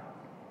time.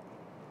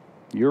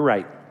 You're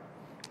right.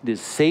 It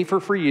is safer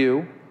for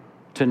you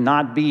to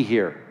not be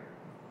here.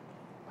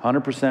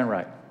 100%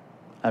 right.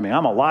 I mean,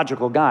 I'm a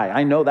logical guy.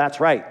 I know that's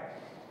right.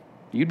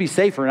 You'd be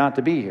safer not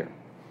to be here,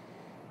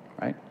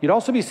 right? You'd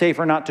also be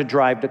safer not to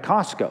drive to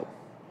Costco.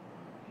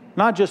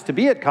 Not just to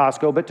be at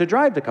Costco, but to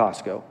drive to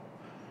Costco.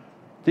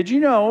 Did you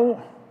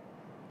know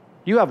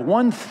you have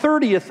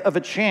 1/30th of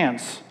a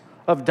chance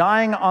of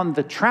dying on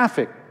the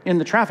traffic,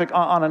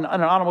 on an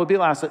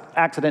automobile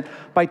accident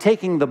by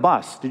taking the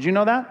bus? Did you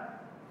know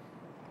that?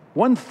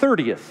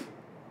 1/30th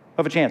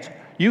of a chance.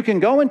 You can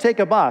go and take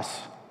a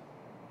bus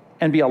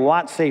and be a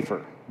lot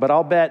safer, but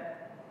I'll bet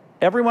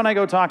everyone I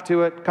go talk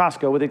to at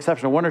Costco, with the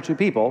exception of 1 or 2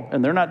 people,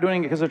 and they're not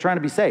doing it because they're trying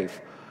to be safe,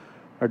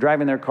 are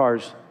driving their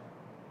cars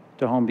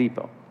to Home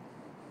Depot.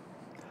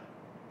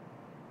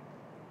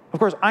 Of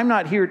course, I'm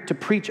not here to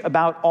preach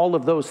about all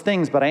of those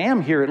things, but I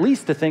am here at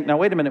least to think, now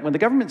wait a minute, when the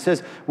government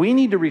says we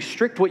need to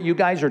restrict what you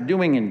guys are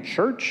doing in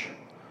church,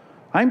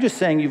 I'm just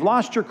saying you've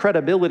lost your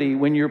credibility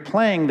when you're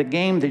playing the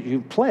game that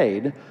you've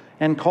played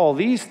and call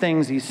these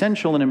things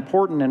essential and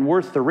important and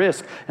worth the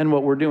risk, and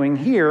what we're doing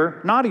here,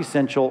 not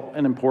essential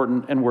and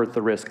important and worth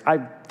the risk. I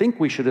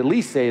think we should at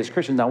least say as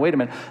Christians, now wait a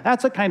minute,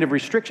 that's a kind of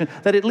restriction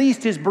that at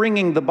least is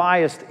bringing the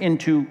bias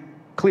into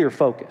clear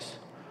focus,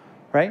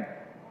 right?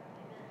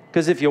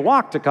 Because if you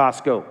walk to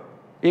Costco,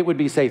 it would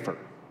be safer.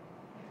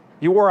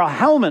 You wore a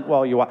helmet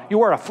while you walk. You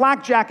wore a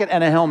flak jacket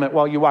and a helmet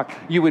while you walk.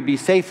 You would be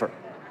safer.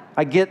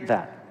 I get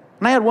that.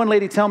 And I had one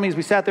lady tell me as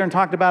we sat there and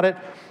talked about it,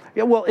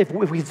 yeah, well, if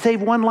we could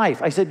save one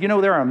life, I said,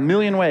 there are a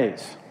million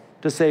ways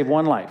to save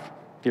one life.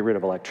 Get rid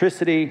of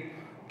electricity,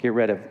 get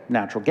rid of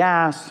natural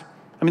gas.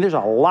 I mean, there's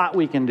a lot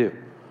we can do.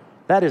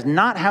 That is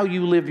not how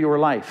you live your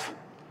life.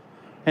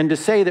 And to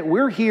say that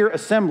we're here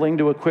assembling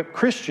to equip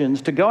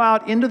Christians to go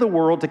out into the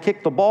world to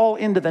kick the ball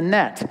into the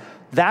net,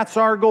 that's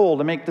our goal,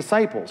 to make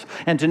disciples.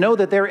 And to know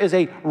that there is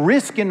a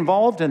risk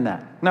involved in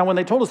that. Now, when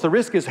they told us the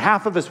risk is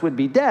half of us would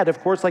be dead, of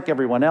course, like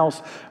everyone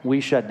else,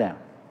 we shut down.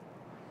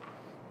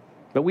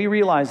 But we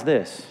realize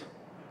this,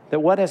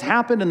 that what has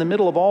happened in the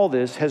middle of all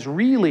this has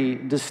really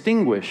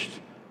distinguished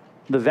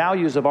the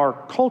values of our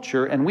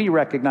culture, and we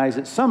recognize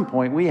at some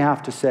point we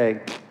have to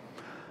say,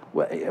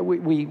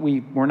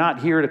 we're not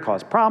here to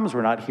cause problems.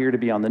 We're not here to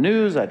be on the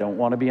news. I don't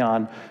want to be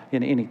in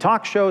any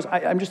talk shows.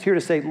 I'm just here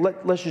to say,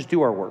 let's just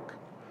do our work.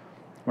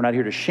 We're not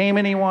here to shame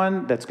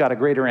anyone that's got a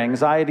greater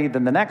anxiety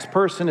than the next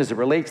person as it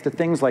relates to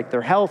things like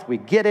their health. We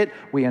get it.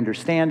 We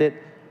understand it.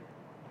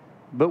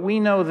 But we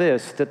know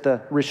this, that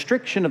the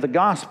restriction of the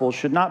gospel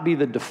should not be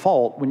the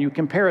default when you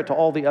compare it to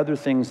all the other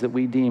things that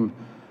we deem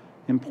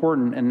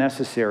important and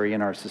necessary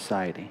in our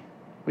society.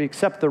 We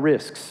accept the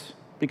risks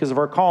because of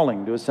our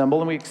calling to assemble,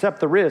 and we accept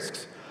the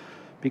risks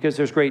because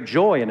there's great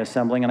joy in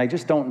assembling, and I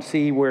just don't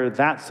see where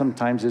that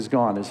sometimes is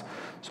gone. As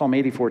Psalm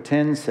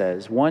 84:10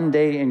 says, one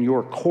day in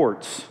your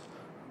courts,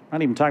 I'm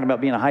not even talking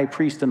about being a high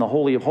priest in the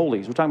Holy of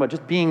Holies. We're talking about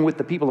just being with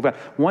the people of God.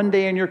 One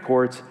day in your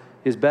courts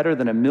is better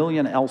than a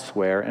million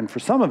elsewhere. And for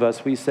some of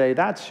us, we say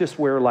that's just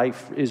where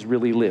life is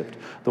really lived.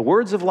 The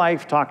words of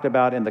life talked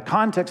about in the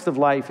context of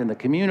life, in the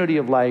community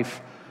of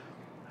life.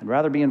 I'd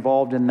rather be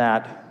involved in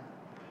that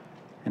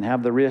and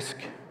have the risk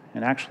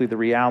and actually the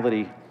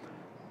reality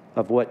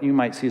of what you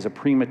might see as a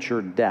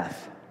premature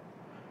death.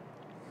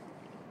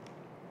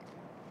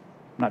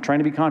 I'm not trying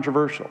to be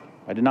controversial.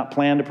 I did not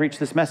plan to preach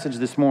this message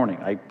this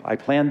morning. I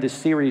planned this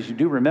series, you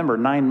do remember,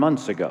 9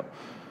 months ago.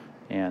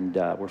 And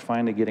we're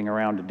finally getting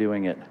around to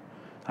doing it.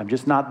 I'm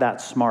just not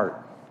that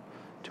smart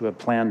to have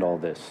planned all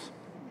this.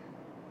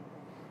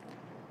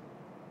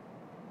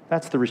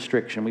 That's the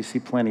restriction. We see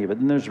plenty of it.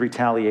 Then there's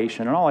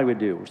retaliation. And all I would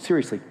do,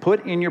 seriously,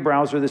 put in your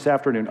browser this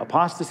afternoon,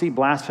 apostasy,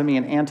 blasphemy,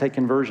 and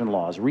anti-conversion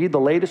laws. Read the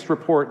latest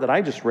report that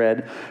I just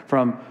read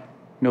from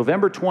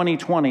November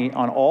 2020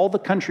 on all the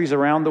countries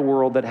around the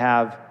world that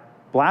have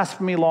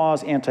blasphemy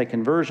laws,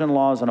 anti-conversion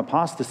laws, and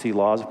apostasy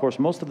laws. Of course,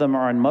 most of them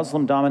are in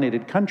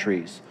Muslim-dominated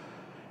countries.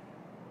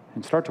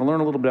 And start to learn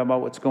a little bit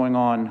about what's going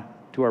on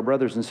to our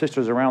brothers and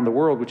sisters around the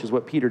world, which is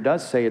what Peter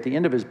does say at the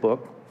end of his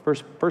book,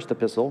 first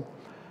epistle.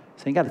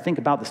 So you got to think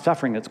about the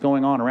suffering that's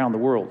going on around the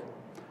world.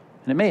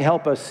 And it may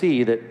help us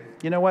see that,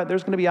 you know what,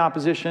 there's going to be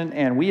opposition,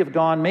 and we have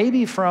gone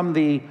maybe from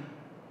the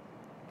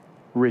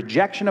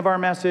rejection of our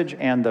message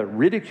and the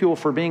ridicule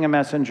for being a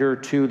messenger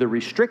to the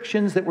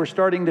restrictions that we're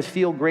starting to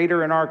feel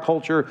greater in our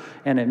culture.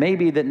 And it may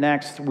be that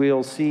next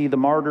we'll see the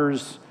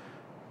martyrs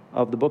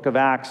of the book of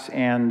Acts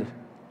and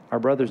our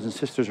brothers and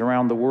sisters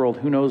around the world.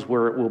 Who knows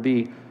where it will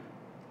be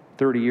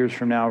 30 years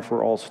from now if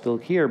we're all still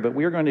here. But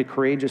we are going to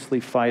courageously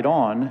fight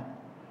on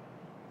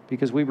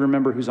because we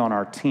remember who's on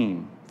our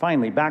team.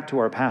 Finally, back to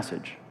our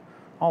passage.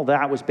 All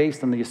that was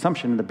based on the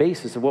assumption and the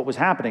basis of what was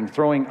happening,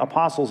 throwing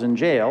apostles in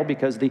jail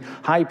because the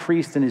high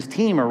priest and his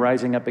team are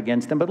rising up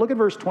against them. But look at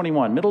verse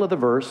 21, middle of the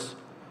verse.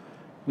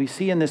 We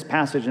see in this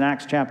passage in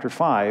Acts chapter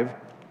 5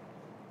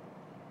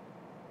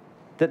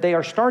 that they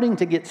are starting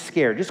to get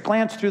scared. Just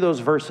glance through those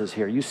verses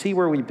here. You see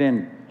where we've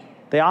been.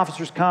 The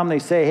officers come, they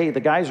say, hey, the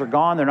guys are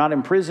gone, they're not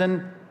in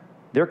prison.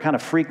 They're kind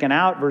of freaking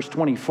out. Verse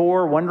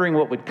 24, wondering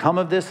what would come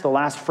of this, the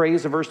last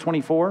phrase of verse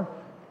 24.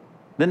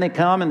 Then they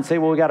come and say,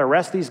 well, we got to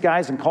arrest these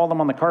guys and call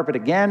them on the carpet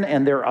again.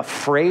 And they're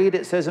afraid,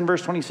 it says in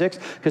verse 26,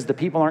 because the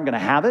people aren't going to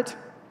have it.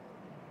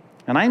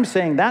 And I'm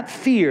saying that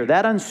fear,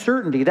 that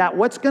uncertainty, that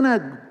what's going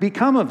to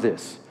become of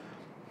this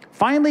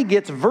finally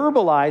gets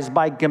verbalized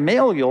by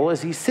Gamaliel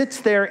as he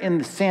sits there in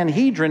the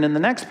Sanhedrin in the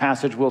next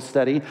passage we'll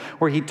study,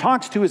 where he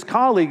talks to his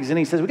colleagues and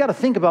he says, we got to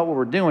think about what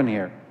we're doing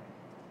here.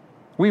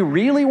 We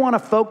really want to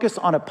focus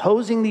on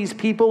opposing these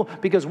people,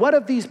 because what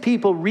if these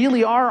people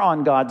really are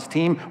on God's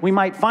team? We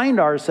might find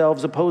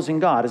ourselves opposing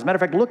God. As a matter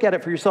of fact, look at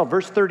it for yourself.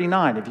 Verse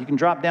 39, if you can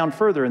drop down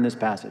further in this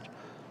passage.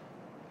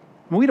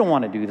 We don't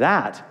want to do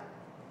that.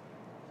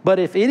 But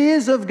if it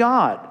is of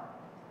God,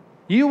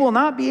 you will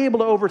not be able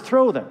to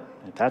overthrow them.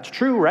 If that's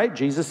true, right?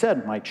 Jesus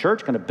said, my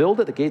church going to build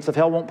it. The gates of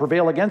hell won't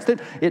prevail against it.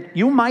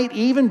 You might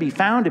even be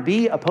found to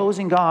be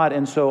opposing God.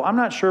 And so I'm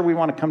not sure we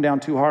want to come down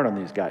too hard on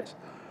these guys.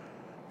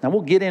 Now,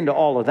 we'll get into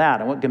all of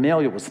that and what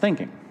Gamaliel was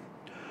thinking.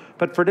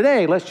 But for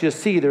today, let's just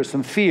see there's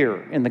some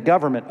fear in the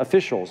government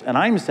officials. And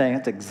I'm saying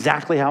that's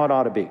exactly how it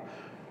ought to be.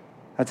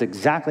 That's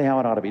exactly how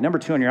it ought to be. Number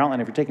 2 on your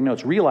outline, if you're taking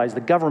notes, realize the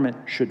government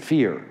should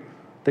fear.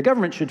 The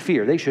government should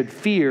fear. They should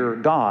fear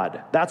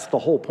God. That's the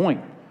whole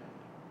point.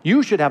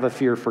 You should have a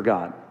fear for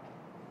God.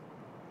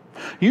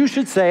 You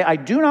should say, I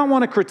do not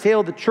want to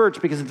curtail the church,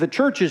 because if the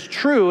church is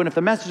true and if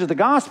the message of the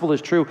gospel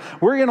is true,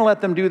 we're going to let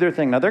them do their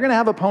thing. Now, they're going to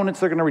have opponents.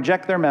 They're going to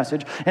reject their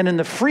message. And in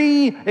the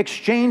free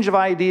exchange of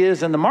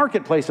ideas and the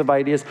marketplace of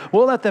ideas,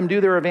 we'll let them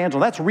do their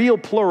evangelism. That's real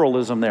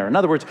pluralism there. In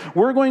other words,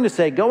 we're going to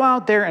say, go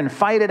out there and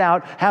fight it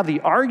out. Have the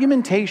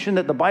argumentation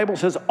that the Bible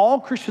says all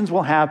Christians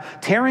will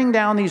have, tearing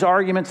down these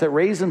arguments that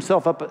raise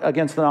themselves up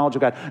against the knowledge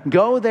of God.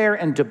 Go there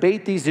and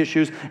debate these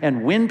issues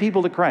and win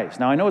people to Christ.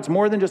 Now, I know it's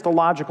more than just a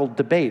logical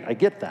debate. I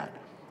get that.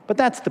 But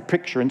that's the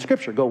picture in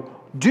Scripture. Go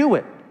do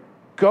it.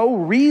 Go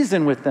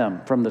reason with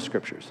them from the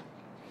Scriptures.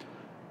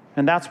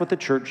 And that's what the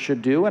church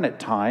should do. And at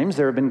times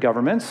there have been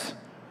governments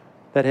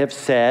that have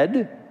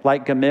said,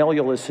 like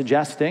Gamaliel is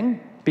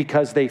suggesting,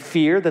 because they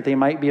fear that they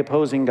might be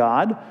opposing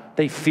God.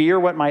 They fear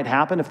what might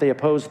happen if they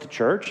oppose the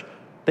church.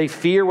 They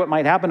fear what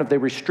might happen if they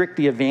restrict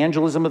the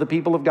evangelism of the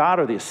people of God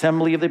or the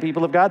assembly of the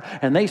people of God.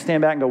 And they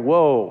stand back and go,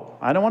 whoa,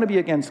 I don't want to be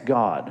against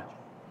God.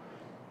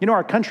 You know,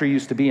 our country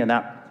used to be in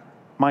that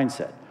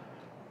mindset.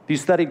 If you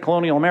studied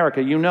colonial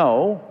America, you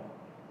know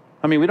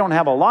I mean, we don't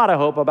have a lot of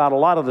hope about a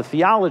lot of the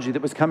theology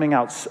that was coming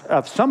out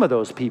of some of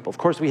those people. Of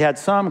course, we had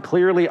some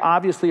clearly,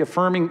 obviously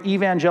affirming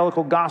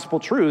evangelical gospel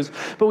truths,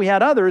 but we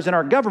had others in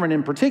our government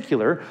in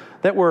particular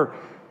that were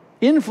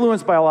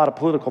influenced by a lot of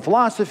political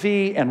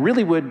philosophy and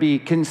really would be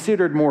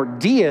considered more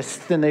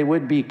deists than they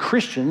would be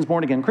Christians,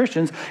 born-again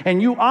Christians.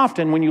 And you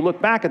often, when you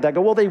look back at that, go,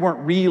 well, they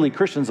weren't really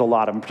Christians, a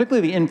lot of them,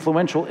 particularly the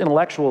influential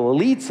intellectual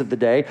elites of the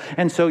day.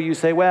 And so you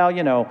say, well,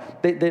 you know,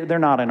 they're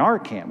not in our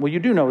camp. Well, you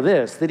do know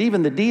this, that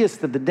even the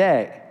deists of the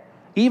day,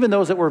 even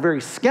those that were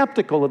very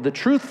skeptical of the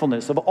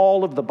truthfulness of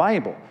all of the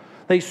Bible,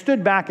 they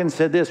stood back and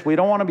said this: we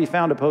don't want to be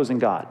found opposing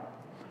God.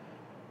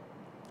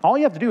 All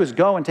you have to do is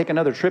go and take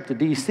another trip to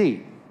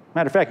D.C.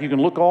 Matter of fact, you can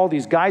look all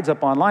these guides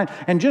up online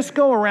and just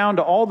go around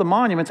to all the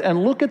monuments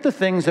and look at the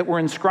things that were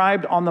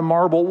inscribed on the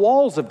marble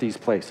walls of these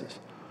places.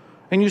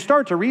 And you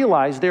start to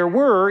realize there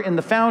were, in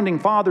the founding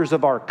fathers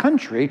of our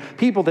country,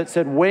 people that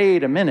said,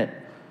 wait a minute,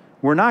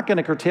 we're not going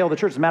to curtail the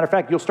church. As a matter of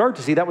fact, you'll start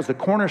to see that was the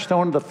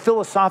cornerstone of the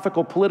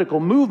philosophical political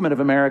movement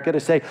of America, to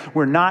say,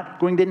 we're not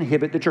going to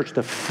inhibit the church.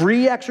 The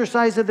free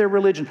exercise of their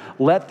religion,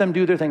 let them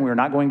do their thing. We're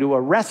not going to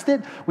arrest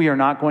it. We are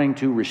not going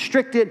to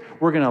restrict it.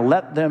 We're going to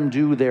let them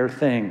do their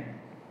thing.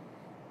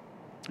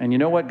 And you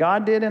know what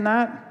God did in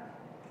that?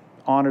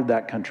 Honored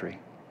that country.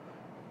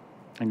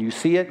 And you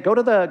see it. Go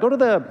to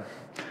the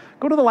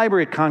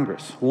Library of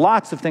Congress.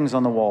 Lots of things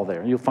on the wall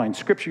there. You'll find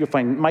scripture. You'll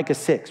find Micah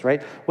 6,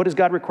 right? What does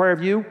God require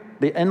of you?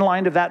 The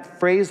inline of that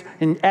phrase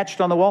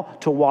etched on the wall: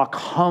 to walk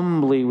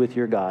humbly with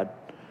your God.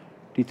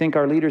 Do you think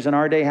our leaders in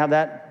our day have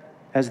that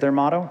as their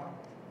motto?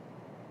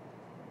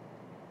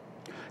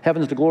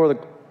 Heavens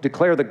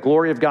declare the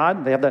glory of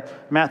God. They have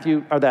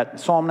that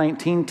Psalm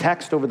 19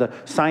 text over the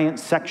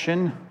science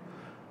section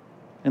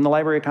in the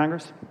Library of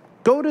Congress.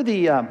 Go to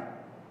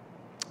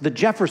the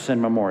Jefferson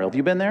Memorial. Have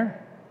you been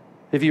there?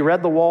 Have you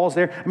read the walls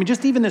there? I mean,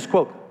 just even this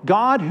quote: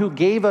 God who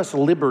gave us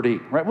liberty,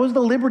 right? What was the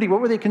liberty?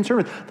 What were they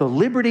concerned with? The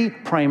liberty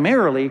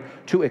primarily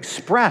to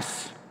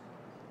express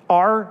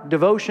our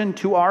devotion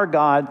to our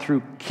God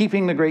through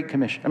keeping the Great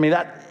Commission. I mean,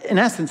 that, in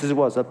essence, it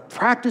was a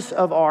practice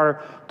of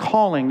our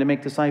calling to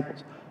make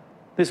disciples.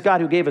 This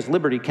God who gave us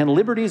liberty. Can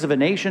liberties of a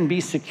nation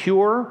be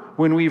secure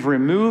when we've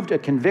removed a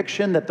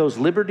conviction that those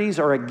liberties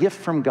are a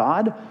gift from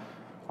God?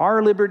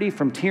 Our liberty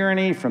from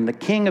tyranny, from the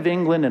King of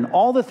England, and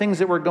all the things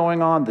that were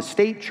going on, the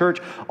state church,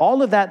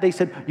 all of that, they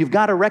said, you've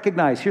got to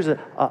recognize. Here's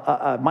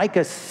a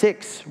Micah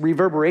 6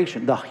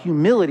 reverberation, the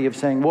humility of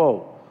saying,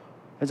 whoa,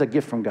 that's a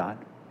gift from God.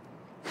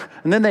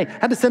 And then they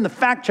had to send the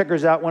fact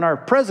checkers out when our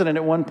president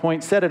at one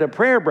point said at a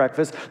prayer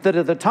breakfast that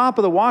at the top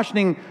of the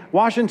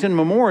Washington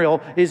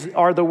Memorial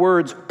are the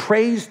words,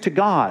 praise to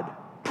God.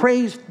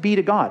 Praise be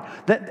to God.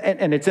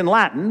 And it's in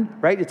Latin,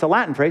 right? It's a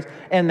Latin phrase.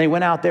 And they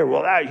went out there,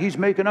 well, he's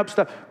making up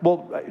stuff.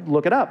 Well,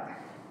 look it up.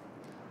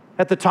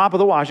 At the top of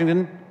the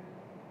Washington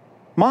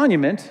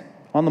Monument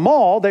on the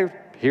mall,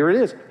 here it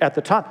is at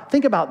the top.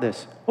 Think about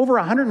this. Over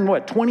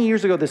 120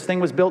 years ago, this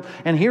thing was built,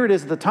 and here it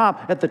is at the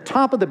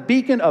top of the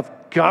beacon of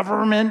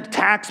government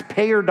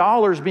taxpayer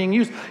dollars being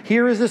used.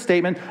 Here is a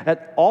statement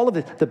at all of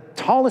the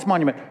tallest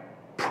monument: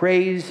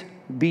 praise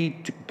be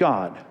to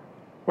God.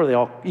 What are they,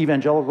 all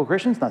evangelical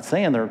Christians? Not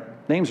saying their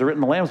names are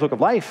written in the Lamb's Book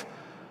of Life,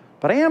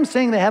 but I am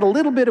saying they had a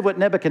little bit of what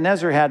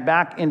Nebuchadnezzar had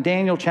back in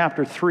Daniel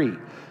chapter 3.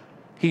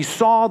 He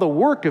saw the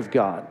work of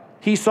God.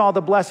 He saw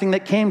the blessing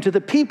that came to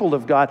the people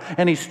of God,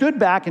 and he stood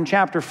back in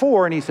chapter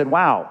 4 and he said,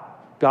 wow,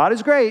 God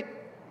is great.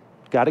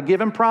 Got to give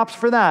him props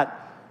for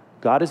that.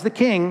 God is the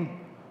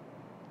king.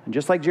 And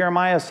just like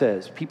Jeremiah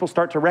says, people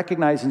start to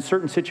recognize in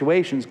certain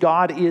situations,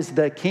 God is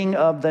the king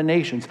of the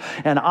nations.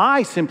 And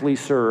I simply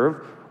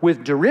serve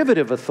with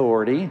derivative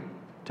authority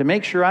to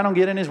make sure I don't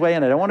get in his way,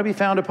 and I don't want to be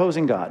found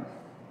opposing God.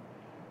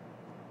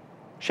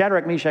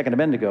 Shadrach, Meshach, and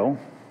Abednego,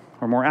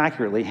 or more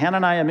accurately,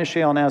 Hananiah,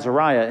 Mishael, and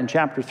Azariah in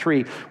chapter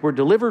 3 were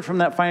delivered from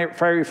that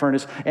fiery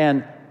furnace,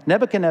 and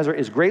Nebuchadnezzar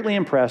is greatly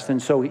impressed,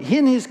 and so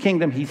in his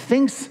kingdom he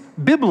thinks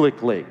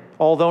biblically,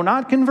 although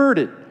not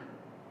converted.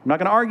 I'm not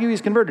going to argue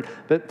he's converted,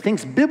 but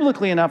thinks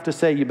biblically enough to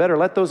say, you better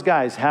let those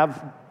guys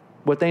have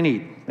what they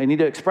need. They need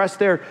to express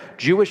their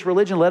Jewish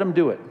religion, let them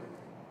do it.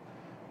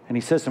 And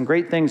he says some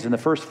great things in the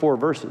first 4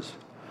 verses.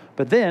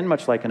 But then,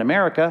 much like in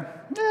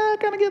America,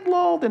 kind of get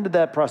lulled into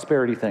that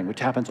prosperity thing, which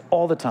happens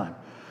all the time.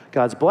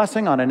 God's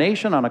blessing on a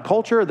nation, on a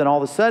culture, then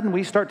all of a sudden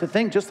we start to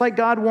think, just like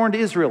God warned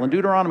Israel in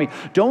Deuteronomy,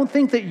 don't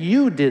think that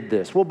you did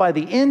this. Well, by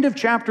the end of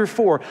chapter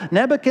 4,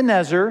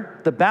 Nebuchadnezzar,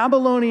 the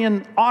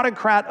Babylonian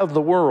autocrat of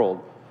the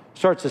world,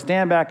 starts to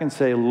stand back and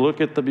say,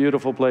 look at the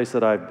beautiful place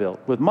that I've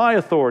built. With my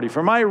authority,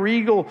 for my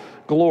regal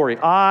glory,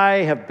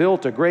 I have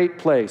built a great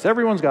place.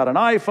 Everyone's got an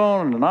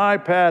iPhone and an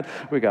iPad.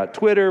 We got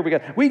Twitter.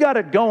 We got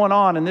it going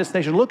on in this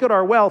nation. Look at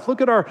our wealth.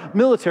 Look at our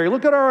military.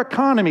 Look at our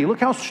economy.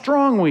 Look how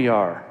strong we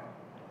are.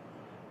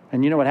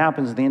 And you know what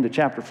happens at the end of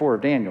chapter 4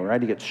 of Daniel,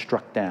 right? He gets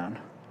struck down.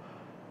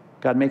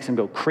 God makes him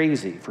go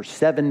crazy for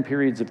 7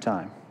 periods of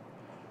time.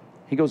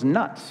 He goes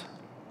nuts.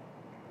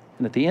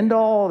 And at the end of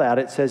all that,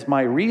 it says,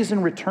 my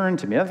reason returned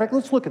to me. In fact,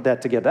 let's look at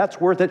that together.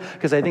 That's worth it,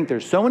 because I think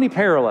there's so many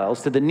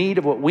parallels to the need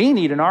of what we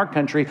need in our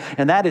country,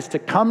 and that is to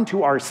come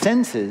to our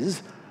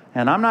senses.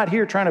 And I'm not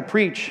here trying to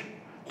preach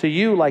to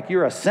you like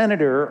you're a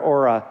senator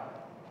or a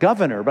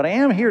governor, but I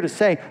am here to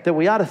say that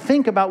we ought to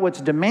think about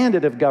what's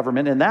demanded of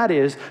government, and that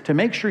is to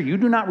make sure you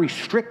do not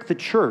restrict the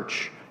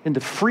church in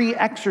the free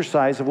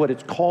exercise of what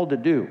it's called to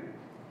do.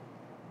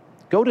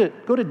 Go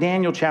to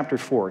Daniel chapter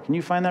 4. Can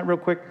you find that real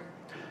quick?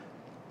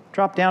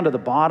 Drop down to the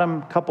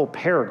bottom couple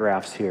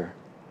paragraphs here.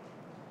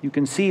 You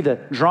can see the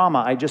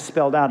drama I just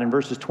spelled out in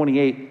verses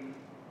 28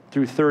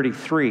 through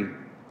 33.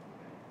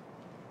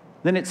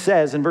 Then it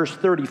says in verse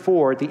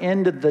 34, at the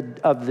end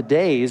of the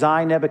days,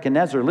 I,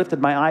 Nebuchadnezzar, lifted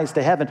my eyes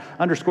to heaven.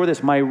 Underscore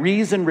this, my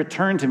reason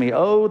returned to me.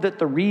 Oh, that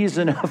the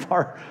reason of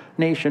our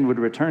nation would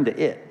return to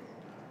it.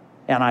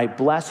 And I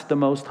blessed the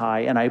Most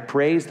High, and I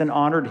praised and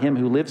honored him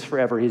who lives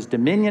forever. His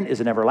dominion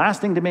is an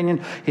everlasting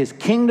dominion. His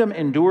kingdom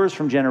endures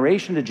from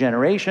generation to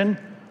generation.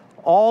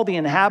 All the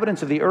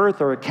inhabitants of the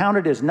earth are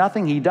accounted as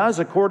nothing. He does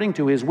according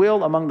to his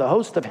will among the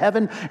hosts of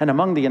heaven and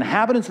among the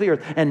inhabitants of the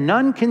earth. And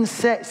none can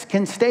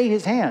stay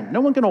his hand. No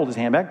one can hold his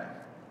hand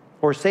back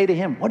or say to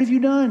him, what have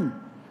you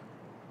done?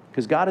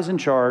 Because God is in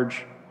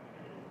charge,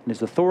 and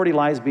his authority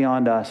lies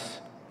beyond us.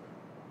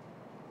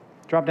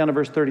 Drop down to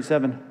verse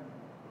 37.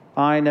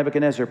 I,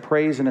 Nebuchadnezzar,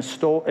 praise and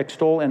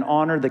extol and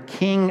honor the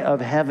King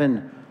of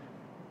heaven.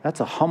 That's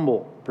a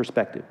humble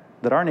perspective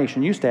that our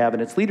nation used to have,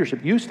 and its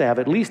leadership used to have,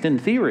 at least in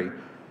theory.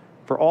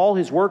 For all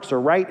his works are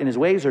right and his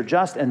ways are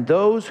just, and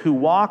those who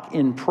walk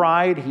in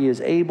pride he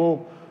is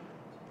able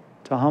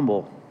to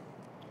humble.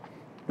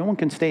 No one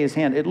can stay his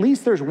hand. At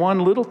least there's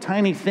one little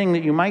tiny thing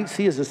that you might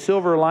see as a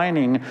silver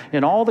lining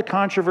in all the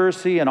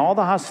controversy and all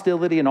the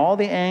hostility and all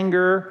the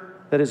anger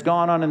that has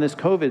gone on in this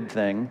COVID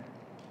thing,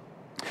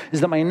 is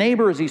that my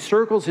neighbor, as he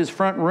circles his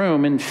front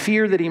room in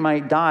fear that he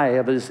might die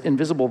of his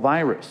invisible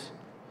virus,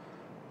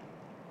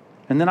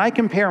 and then I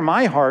compare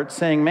my heart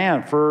saying,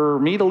 man, for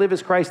me to live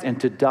is Christ and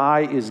to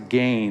die is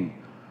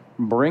gain.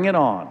 Bring it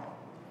on.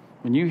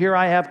 When you hear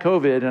I have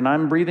COVID and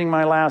I'm breathing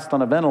my last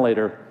on a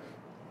ventilator,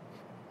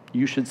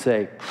 you should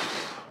say,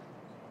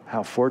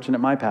 how fortunate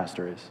my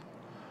pastor is.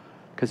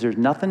 Because there's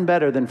nothing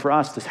better than for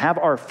us to have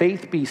our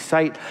faith be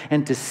sight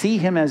and to see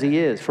him as he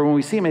is. For when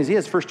we see him as he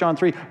is, 1 John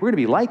 3, we're going to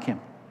be like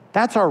him.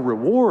 That's our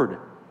reward.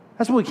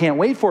 That's what we can't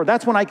wait for.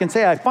 That's when I can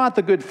say, I fought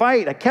the good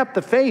fight. I kept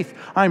the faith.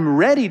 I'm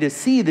ready to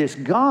see this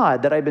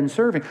God that I've been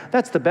serving.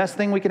 That's the best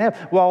thing we can have.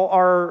 While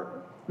our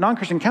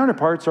non-Christian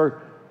counterparts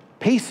are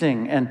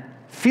pacing and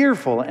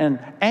fearful and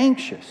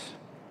anxious.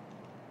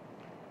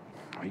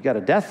 Oh, you got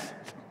a death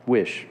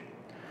wish.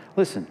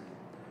 Listen,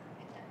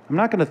 I'm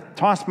not going to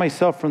toss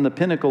myself from the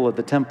pinnacle of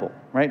the temple,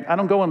 right? I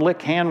don't go and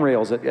lick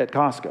handrails at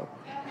Costco,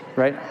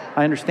 right?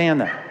 I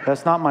understand that.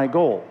 That's not my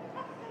goal.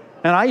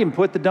 And I even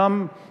put the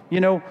dumb,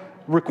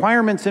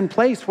 requirements in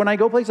place when I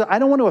go places. I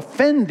don't want to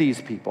offend these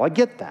people. I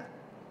get that.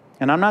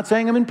 And I'm not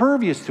saying I'm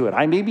impervious to it.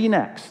 I may be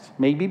next.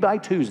 Maybe by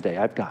Tuesday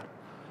I've got it.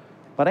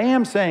 But I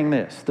am saying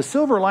this. The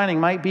silver lining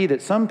might be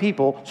that some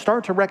people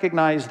start to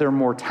recognize their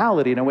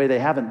mortality in a way they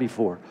haven't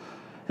before.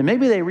 And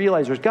maybe they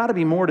realize there's got to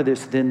be more to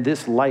this than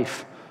this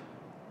life,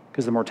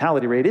 because the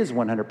mortality rate is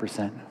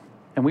 100%.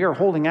 And we are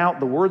holding out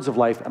the words of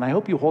life, and I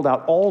hope you hold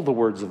out all the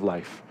words of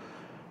life.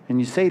 And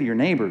you say to your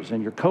neighbors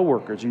and your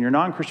coworkers and your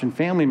non-Christian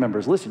family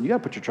members, listen, you got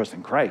to put your trust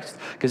in Christ,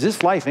 because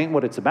this life ain't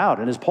what it's about.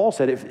 And as Paul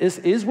said, if this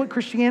is what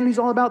Christianity is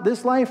all about,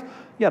 this life,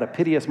 you got to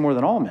pity us more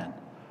than all men.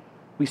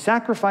 We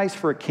sacrifice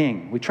for a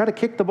king. We try to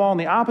kick the ball in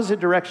the opposite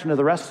direction of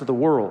the rest of the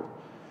world,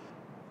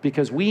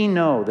 because we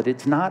know that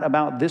it's not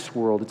about this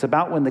world. It's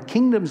about when the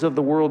kingdoms of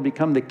the world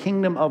become the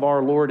kingdom of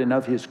our Lord and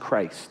of his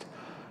Christ,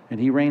 and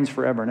he reigns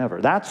forever and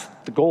ever. That's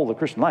the goal of the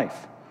Christian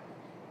life.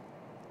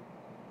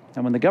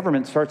 And when the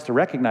government starts to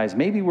recognize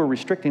maybe we're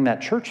restricting that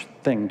church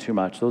thing too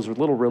much, those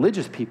little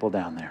religious people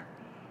down there,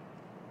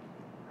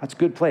 that's a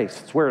good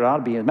place. It's where it ought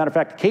to be. As a matter of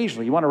fact,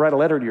 occasionally you want to write a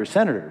letter to your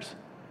senators.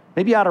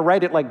 Maybe you ought to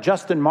write it like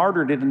Justin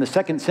Martyr did in the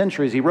 2nd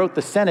century as he wrote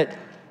the Senate,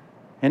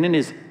 and in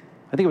his,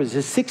 I think it was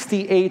his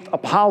 68th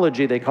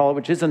apology, they call it,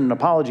 which isn't an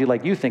apology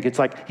like you think. It's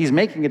like he's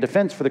making a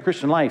defense for the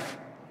Christian life.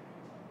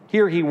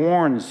 Here he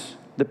warns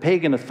the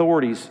pagan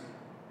authorities,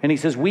 and he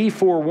says, we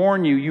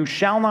forewarn you, you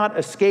shall not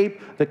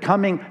escape the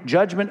coming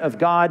judgment of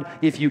God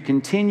if you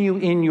continue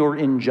in your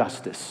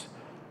injustice.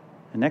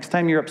 And next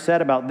time you're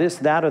upset about this,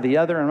 that, or the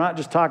other, I'm not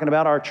just talking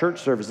about our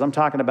church services. I'm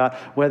talking about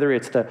whether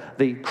it's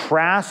the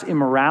crass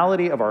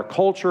immorality of our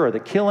culture or the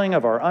killing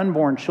of our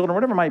unborn children,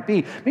 whatever it might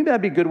be. Maybe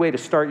that'd be a good way to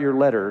start your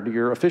letter to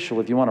your official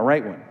if you want to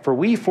write one. For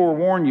we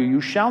forewarn you,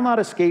 you shall not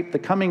escape the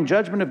coming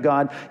judgment of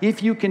God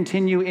if you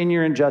continue in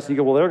your injustice. You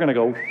go, well, they're going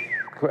to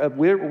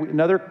go,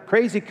 another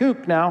crazy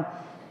kook now.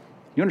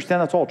 You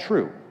understand that's all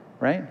true,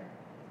 right?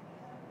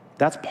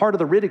 That's part of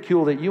the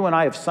ridicule that you and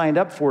I have signed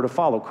up for to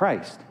follow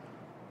Christ.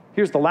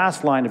 Here's the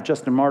last line of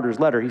Justin Martyr's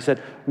letter. He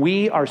said,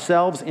 we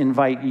ourselves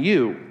invite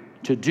you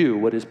to do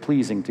what is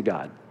pleasing to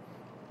God.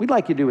 We'd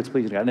like you to do what's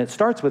pleasing to God. And it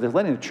starts with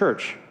letting the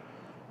church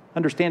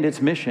understand its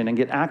mission and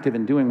get active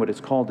in doing what it's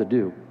called to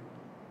do.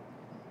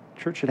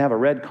 Church should have a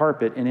red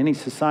carpet in any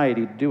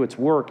society to do its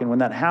work, and when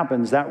that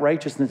happens, that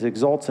righteousness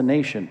exalts a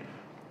nation.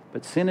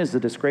 But sin is a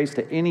disgrace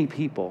to any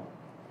people.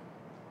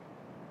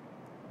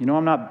 You know,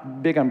 I'm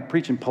not big on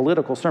preaching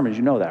political sermons.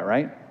 You know that,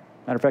 right?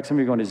 Matter of fact, some of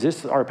you are going, is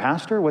this our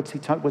pastor? What's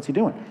he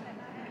doing?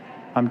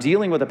 I'm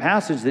dealing with a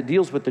passage that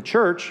deals with the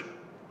church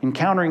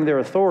encountering their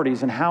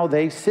authorities and how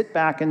they sit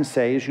back and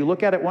say, as you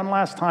look at it one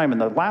last time in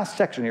the last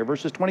section here,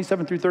 verses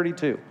 27 through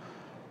 32,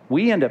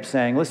 we end up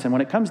saying, listen,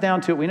 when it comes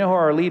down to it, we know who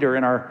our leader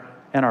and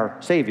our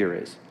Savior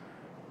is.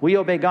 We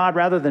obey God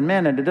rather than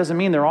men, and it doesn't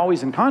mean they're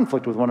always in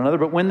conflict with one another,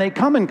 but when they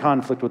come in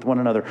conflict with one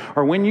another,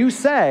 or when you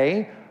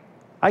say,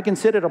 I can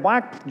sit at a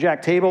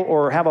blackjack table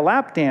or have a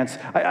lap dance,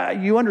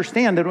 you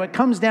understand that when it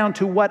comes down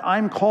to what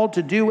I'm called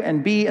to do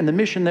and be and the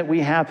mission that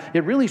we have,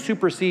 it really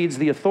supersedes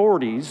the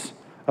authorities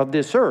of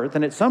this earth,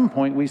 and at some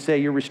point we say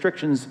your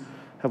restrictions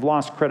have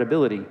lost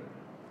credibility.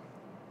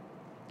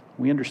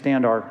 We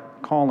understand our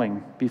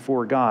calling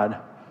before God.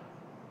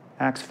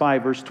 Acts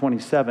 5, verse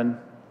 27,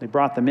 they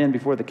brought them in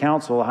before the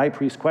council. The high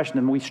priest questioned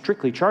them, we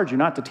strictly charge you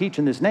not to teach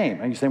in this name.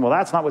 And you're saying, well,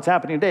 that's not what's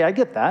happening today. I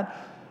get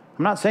that.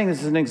 I'm not saying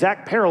this is an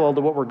exact parallel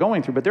to what we're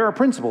going through, but there are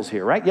principles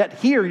here, right? Yet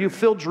here you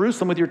filled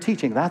Jerusalem with your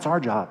teaching. That's our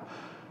job,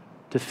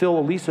 to fill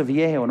Aliso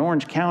Viejo and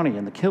Orange County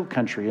and the Hill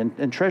Country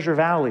and Treasure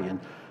Valley and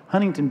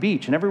Huntington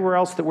Beach and everywhere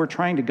else that we're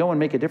trying to go and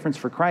make a difference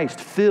for Christ.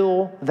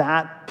 Fill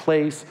that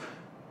place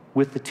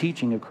with the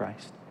teaching of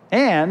Christ.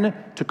 And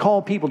to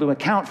call people to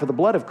account for the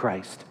blood of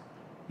Christ.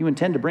 You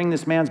intend to bring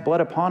this man's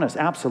blood upon us?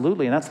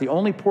 Absolutely. And that's the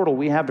only portal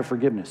we have to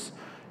forgiveness,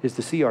 is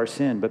to see our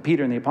sin. But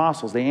Peter and the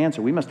apostles, they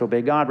answer, we must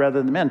obey God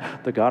rather than men.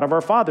 The God of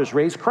our fathers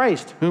raised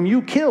Christ, whom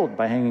you killed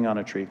by hanging on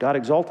a tree. God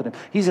exalted him.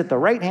 He's at the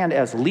right hand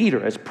as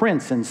leader, as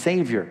prince and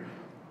savior,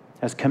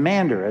 as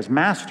commander, as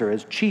master,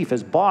 as chief,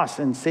 as boss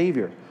and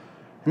savior.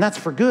 And that's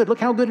for good. Look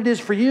how good it is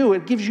for you.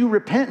 It gives you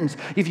repentance.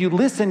 If you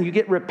listen, you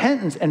get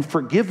repentance and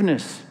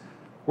forgiveness.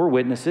 We're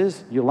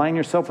witnesses. You align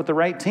yourself with the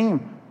right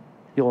team.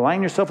 You'll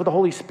align yourself with the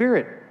Holy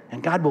Spirit,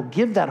 and God will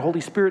give that Holy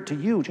Spirit to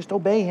you. Just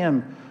obey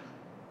him.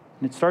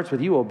 And it starts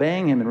with you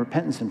obeying him in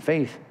repentance and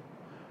faith.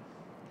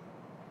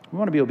 We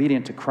want to be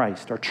obedient to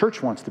Christ. Our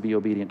church wants to be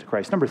obedient to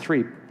Christ. Number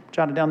 3,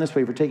 jot it down this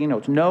way if you're taking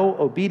notes. No,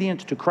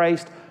 obedience to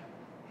Christ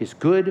is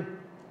good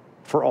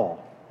for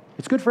all.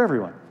 It's good for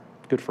everyone.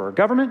 Good for our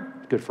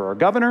government, good for our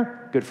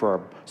governor, good for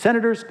our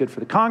senators, good for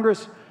the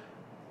Congress,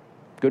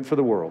 good for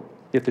the world.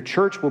 If the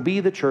church will be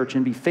the church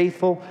and be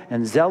faithful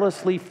and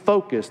zealously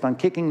focused on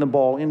kicking the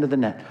ball into the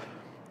net.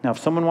 Now, if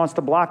someone wants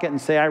to block it and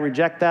say, I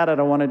reject that, I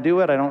don't want to do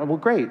it, well,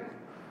 great.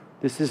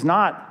 This is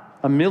not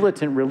a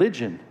militant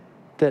religion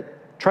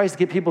that tries to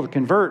get people to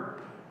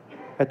convert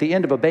at the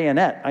end of a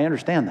bayonet. I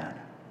understand that.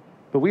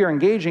 But we are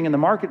engaging in the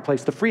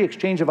marketplace, the free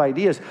exchange of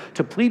ideas,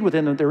 to plead with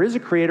him that there is a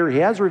creator, he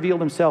has revealed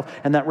himself,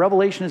 and that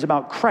revelation is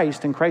about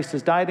Christ, and Christ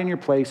has died in your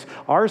place.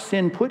 Our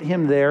sin put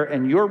him there,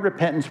 and your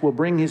repentance will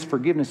bring his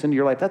forgiveness into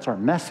your life. That's our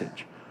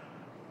message.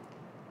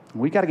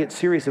 We got to get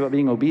serious about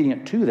being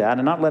obedient to that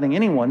and not letting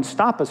anyone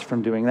stop us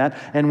from doing that.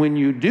 And when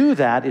you do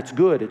that, it's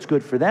good. It's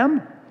good for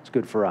them. It's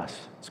good for us.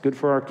 It's good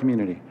for our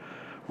community.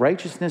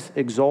 Righteousness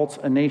exalts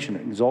a nation.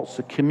 It exalts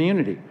a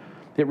community.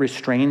 It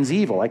restrains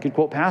evil. I could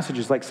quote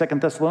passages like 2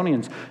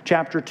 Thessalonians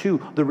chapter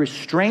 2, the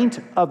restraint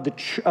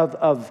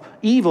of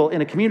evil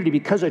in a community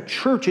because a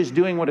church is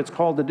doing what it's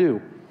called to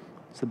do.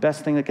 It's the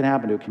best thing that can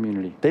happen to a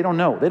community. They don't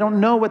know. They don't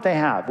know what they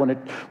have.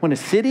 When a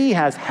city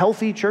has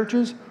healthy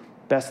churches,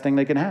 best thing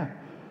they can have.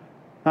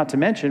 Not to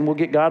mention, we'll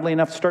get godly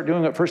enough to start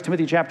doing what 1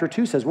 Timothy chapter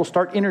 2 says. We'll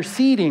start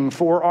interceding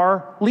for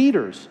our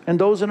leaders and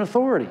those in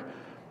authority.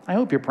 I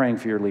hope you're praying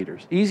for your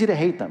leaders. Easy to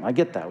hate them. I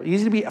get that.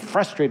 Easy to be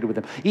frustrated with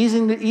them.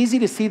 Easy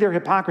to see their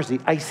hypocrisy.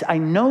 I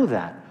know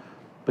that.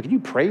 But can you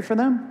pray for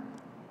them?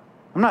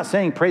 I'm not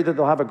saying pray that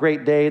they'll have a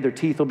great day, their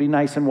teeth will be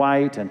nice and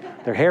white, and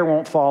their hair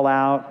won't fall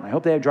out. I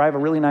hope they drive a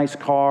really nice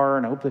car,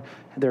 and I hope that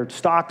their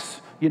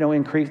stocks,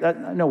 increase.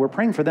 No, we're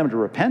praying for them to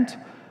repent.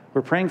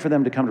 We're praying for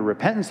them to come to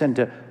repentance and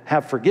to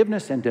have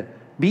forgiveness and to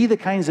be the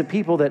kinds of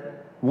people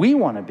that we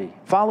want to be,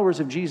 followers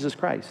of Jesus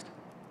Christ.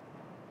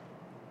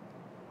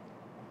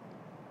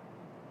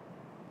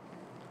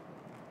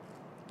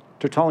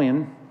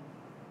 Tertullian,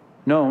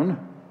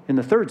 known in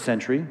the 3rd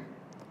century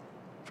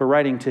for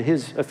writing to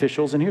his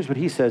officials, and here's what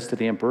he says to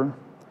the emperor.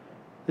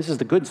 This is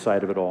the good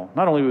side of it all.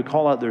 Not only do we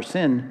call out their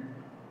sin,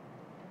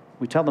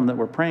 we tell them that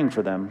we're praying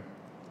for them.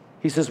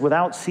 He says,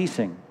 without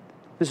ceasing.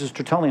 This is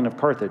Tertullian of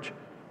Carthage.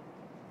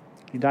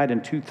 He died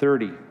in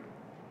 230.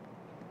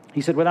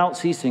 He said, without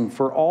ceasing,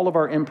 for all of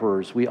our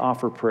emperors, we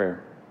offer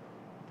prayer.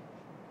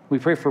 We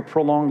pray for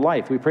prolonged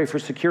life. We pray for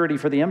security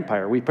for the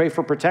empire. We pray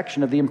for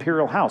protection of the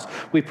imperial house.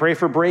 We pray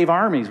for brave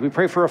armies. We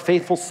pray for a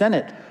faithful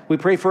senate. We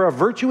pray for a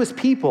virtuous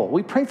people.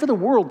 We pray for the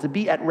world to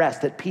be at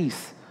rest, at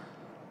peace.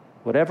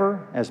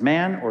 Whatever, as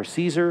man or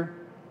Caesar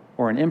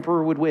or an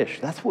emperor would wish.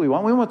 That's what we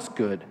want. We want what's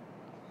good.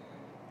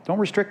 Don't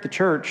restrict the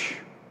church.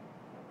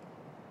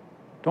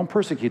 Don't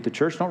persecute the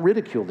church. Don't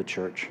ridicule the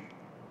church.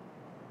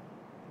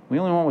 We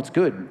only want what's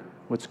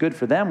good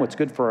for them, what's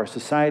good for our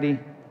society,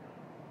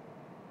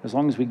 as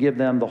long as we give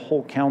them the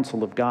whole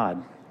counsel of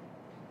God.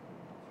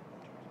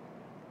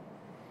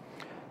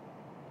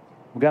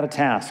 We've got a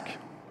task.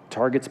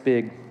 Target's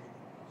big.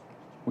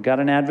 We've got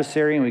an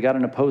adversary and we've got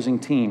an opposing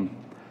team.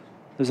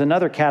 There's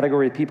another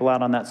category of people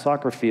out on that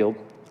soccer field.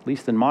 At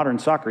least in modern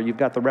soccer, you've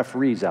got the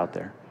referees out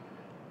there.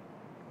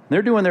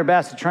 They're doing their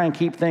best to try and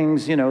keep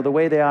things, the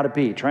way they ought to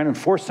be, trying to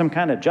enforce some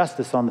kind of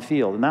justice on the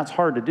field. And that's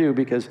hard to do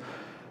because,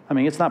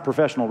 it's not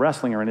professional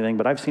wrestling or anything,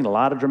 but I've seen a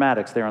lot of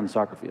dramatics there on the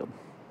soccer field.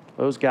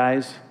 Those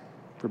guys,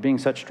 for being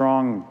such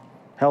strong,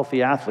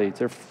 healthy athletes,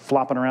 they're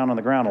flopping around on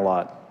the ground a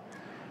lot,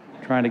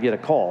 trying to get a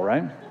call,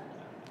 right?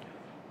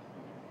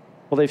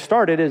 Well, they've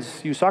started,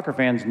 as you soccer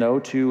fans know,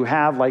 to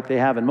have, like they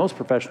have in most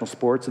professional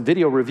sports, a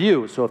video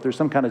review. So if there's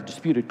some kind of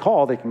disputed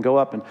call, they can go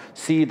up and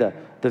see the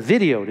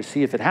video to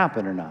see if it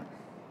happened or not.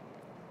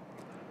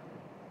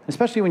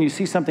 Especially when you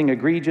see something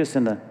egregious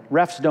and the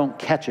refs don't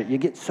catch it, you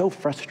get so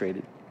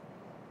frustrated.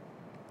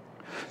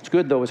 It's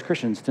good, though, as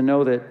Christians, to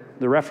know that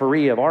the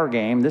referee of our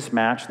game, this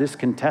match, this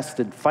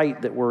contested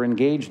fight that we're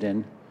engaged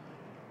in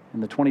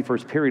the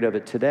 21st period of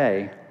it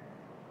today,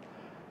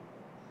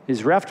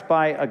 is reffed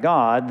by a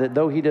God that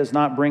though he does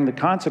not bring the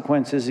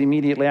consequences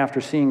immediately after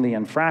seeing the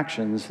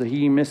infractions, that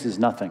he misses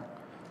nothing.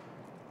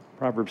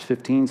 Proverbs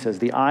 15 says,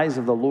 "The eyes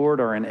of the Lord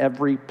are in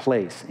every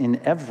place,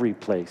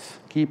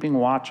 keeping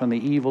watch on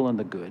the evil and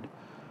the good."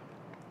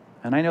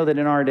 And I know that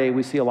in our day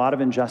we see a lot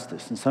of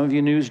injustice. And some of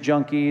you news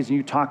junkies,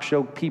 you talk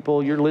show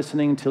people, you're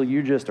listening until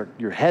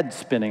your head's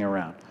spinning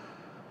around.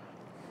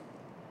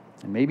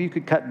 And maybe you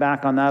could cut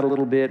back on that a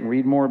little bit and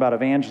read more about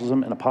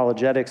evangelism and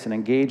apologetics and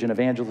engage in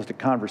evangelistic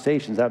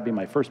conversations. That would be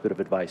my first bit of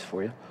advice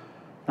for you.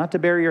 Not to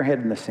bury your head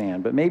in the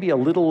sand, but maybe a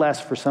little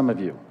less for some of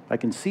you. I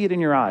can see it in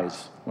your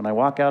eyes when I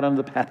walk out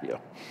onto the patio.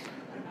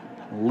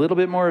 A little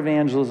bit more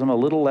evangelism, a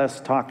little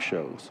less talk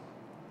shows.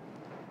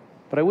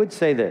 But I would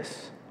say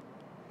this.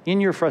 In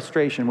your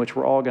frustration, which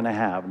we're all going to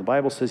have, the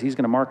Bible says he's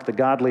going to mark the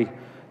godly,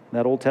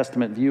 that Old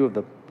Testament view of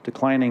the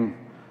declining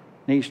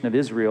nation of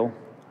Israel,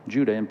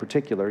 Judah in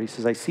particular. He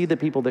says, I see the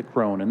people that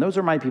groan, and those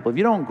are my people. If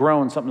you don't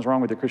groan, something's wrong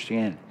with your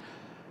Christianity.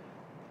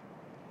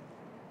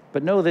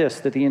 But know this,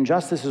 that the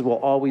injustices will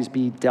always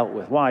be dealt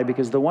with. Why?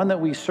 Because the one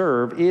that we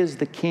serve is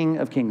the King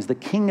of Kings, the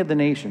King of the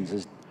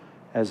nations,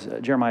 as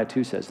Jeremiah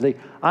 2 says. The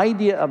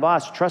idea of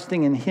us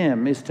trusting in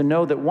him is to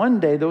know that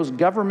one day those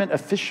government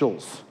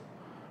officials,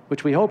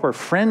 which we hope are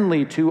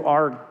friendly to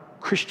our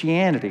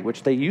Christianity,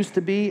 which they used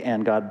to be,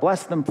 and God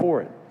bless them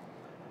for it.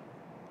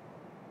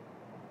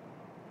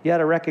 You got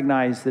to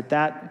recognize that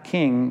that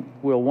king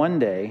will one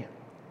day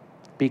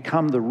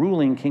become the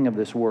ruling king of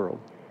this world.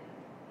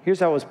 Here's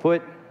how it was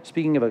put,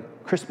 speaking of a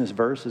Christmas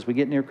verse as we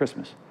get near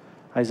Christmas.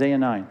 Isaiah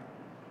 9,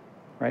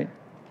 right?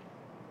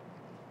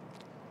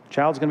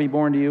 Child's going to be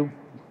born to you.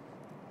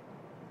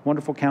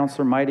 Wonderful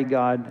Counselor, Mighty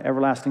God,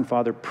 Everlasting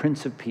Father,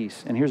 Prince of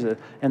Peace. And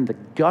the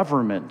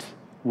government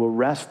will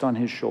rest on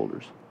his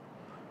shoulders.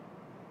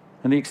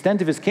 And the extent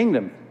of his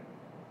kingdom,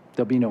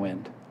 there'll be no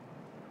end.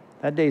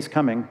 That day's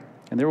coming,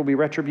 and there will be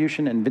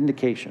retribution and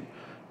vindication.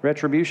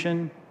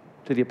 Retribution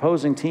to the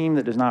opposing team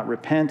that does not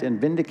repent,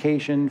 and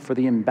vindication for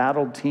the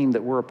embattled team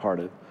that we're a part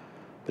of.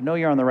 But know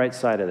you're on the right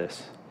side of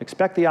this.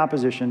 Expect the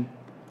opposition.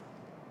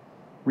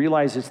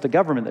 Realize it's the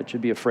government that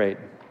should be afraid,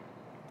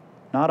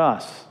 not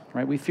us,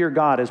 right? We fear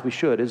God as we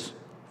should, as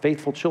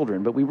faithful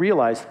children, but we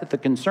realize that the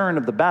concern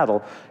of the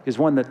battle is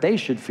one that they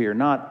should fear,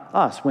 not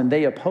us, when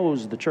they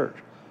oppose the church.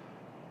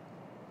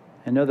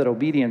 And know that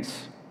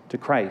obedience to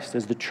Christ,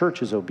 as the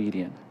church is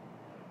obedient,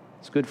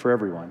 it's good for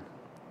everyone.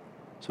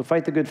 So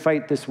fight the good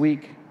fight this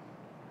week.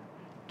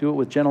 Do it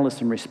with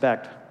gentleness and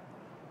respect.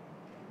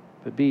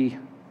 But be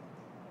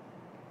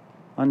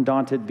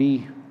undaunted,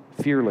 be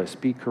fearless,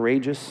 be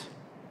courageous,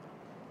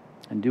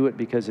 and do it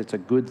because it's a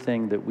good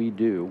thing that we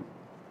do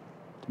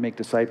to make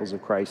disciples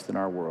of Christ in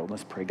our world.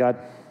 Let's pray. God,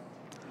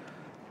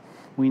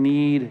 we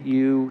need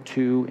you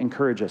to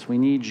encourage us. We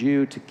need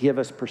you to give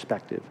us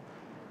perspective.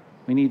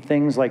 We need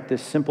things like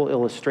this simple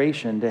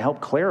illustration to help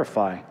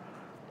clarify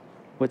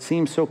what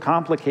seems so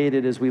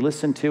complicated as we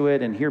listen to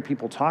it and hear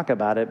people talk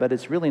about it, but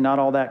it's really not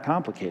all that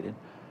complicated.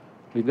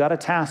 We've got a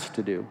task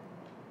to do.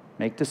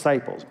 Make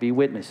disciples, be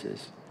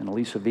witnesses in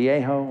Aliso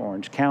Viejo,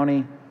 Orange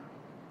County,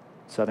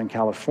 Southern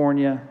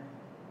California,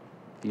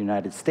 the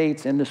United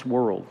States, in this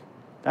world.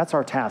 That's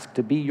our task,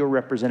 to be your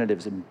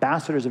representatives,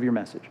 ambassadors of your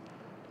message.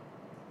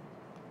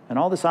 And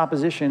all this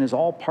opposition is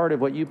all part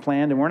of what you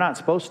planned, and we're not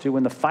supposed to,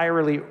 when the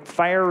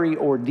fiery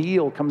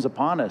ordeal comes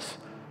upon us,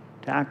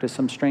 to act as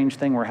some strange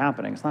thing were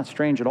happening. It's not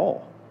strange at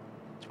all.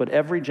 It's what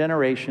every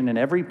generation and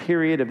every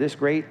period of this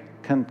great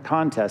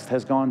contest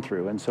has gone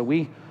through. And so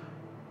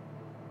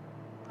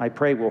I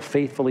pray, will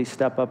faithfully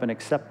step up and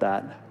accept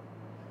that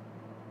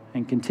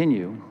and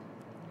continue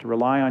to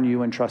rely on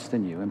you and trust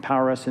in you.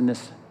 Empower us in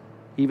this,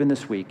 even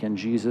this week, in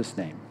Jesus'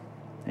 name.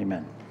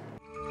 Amen.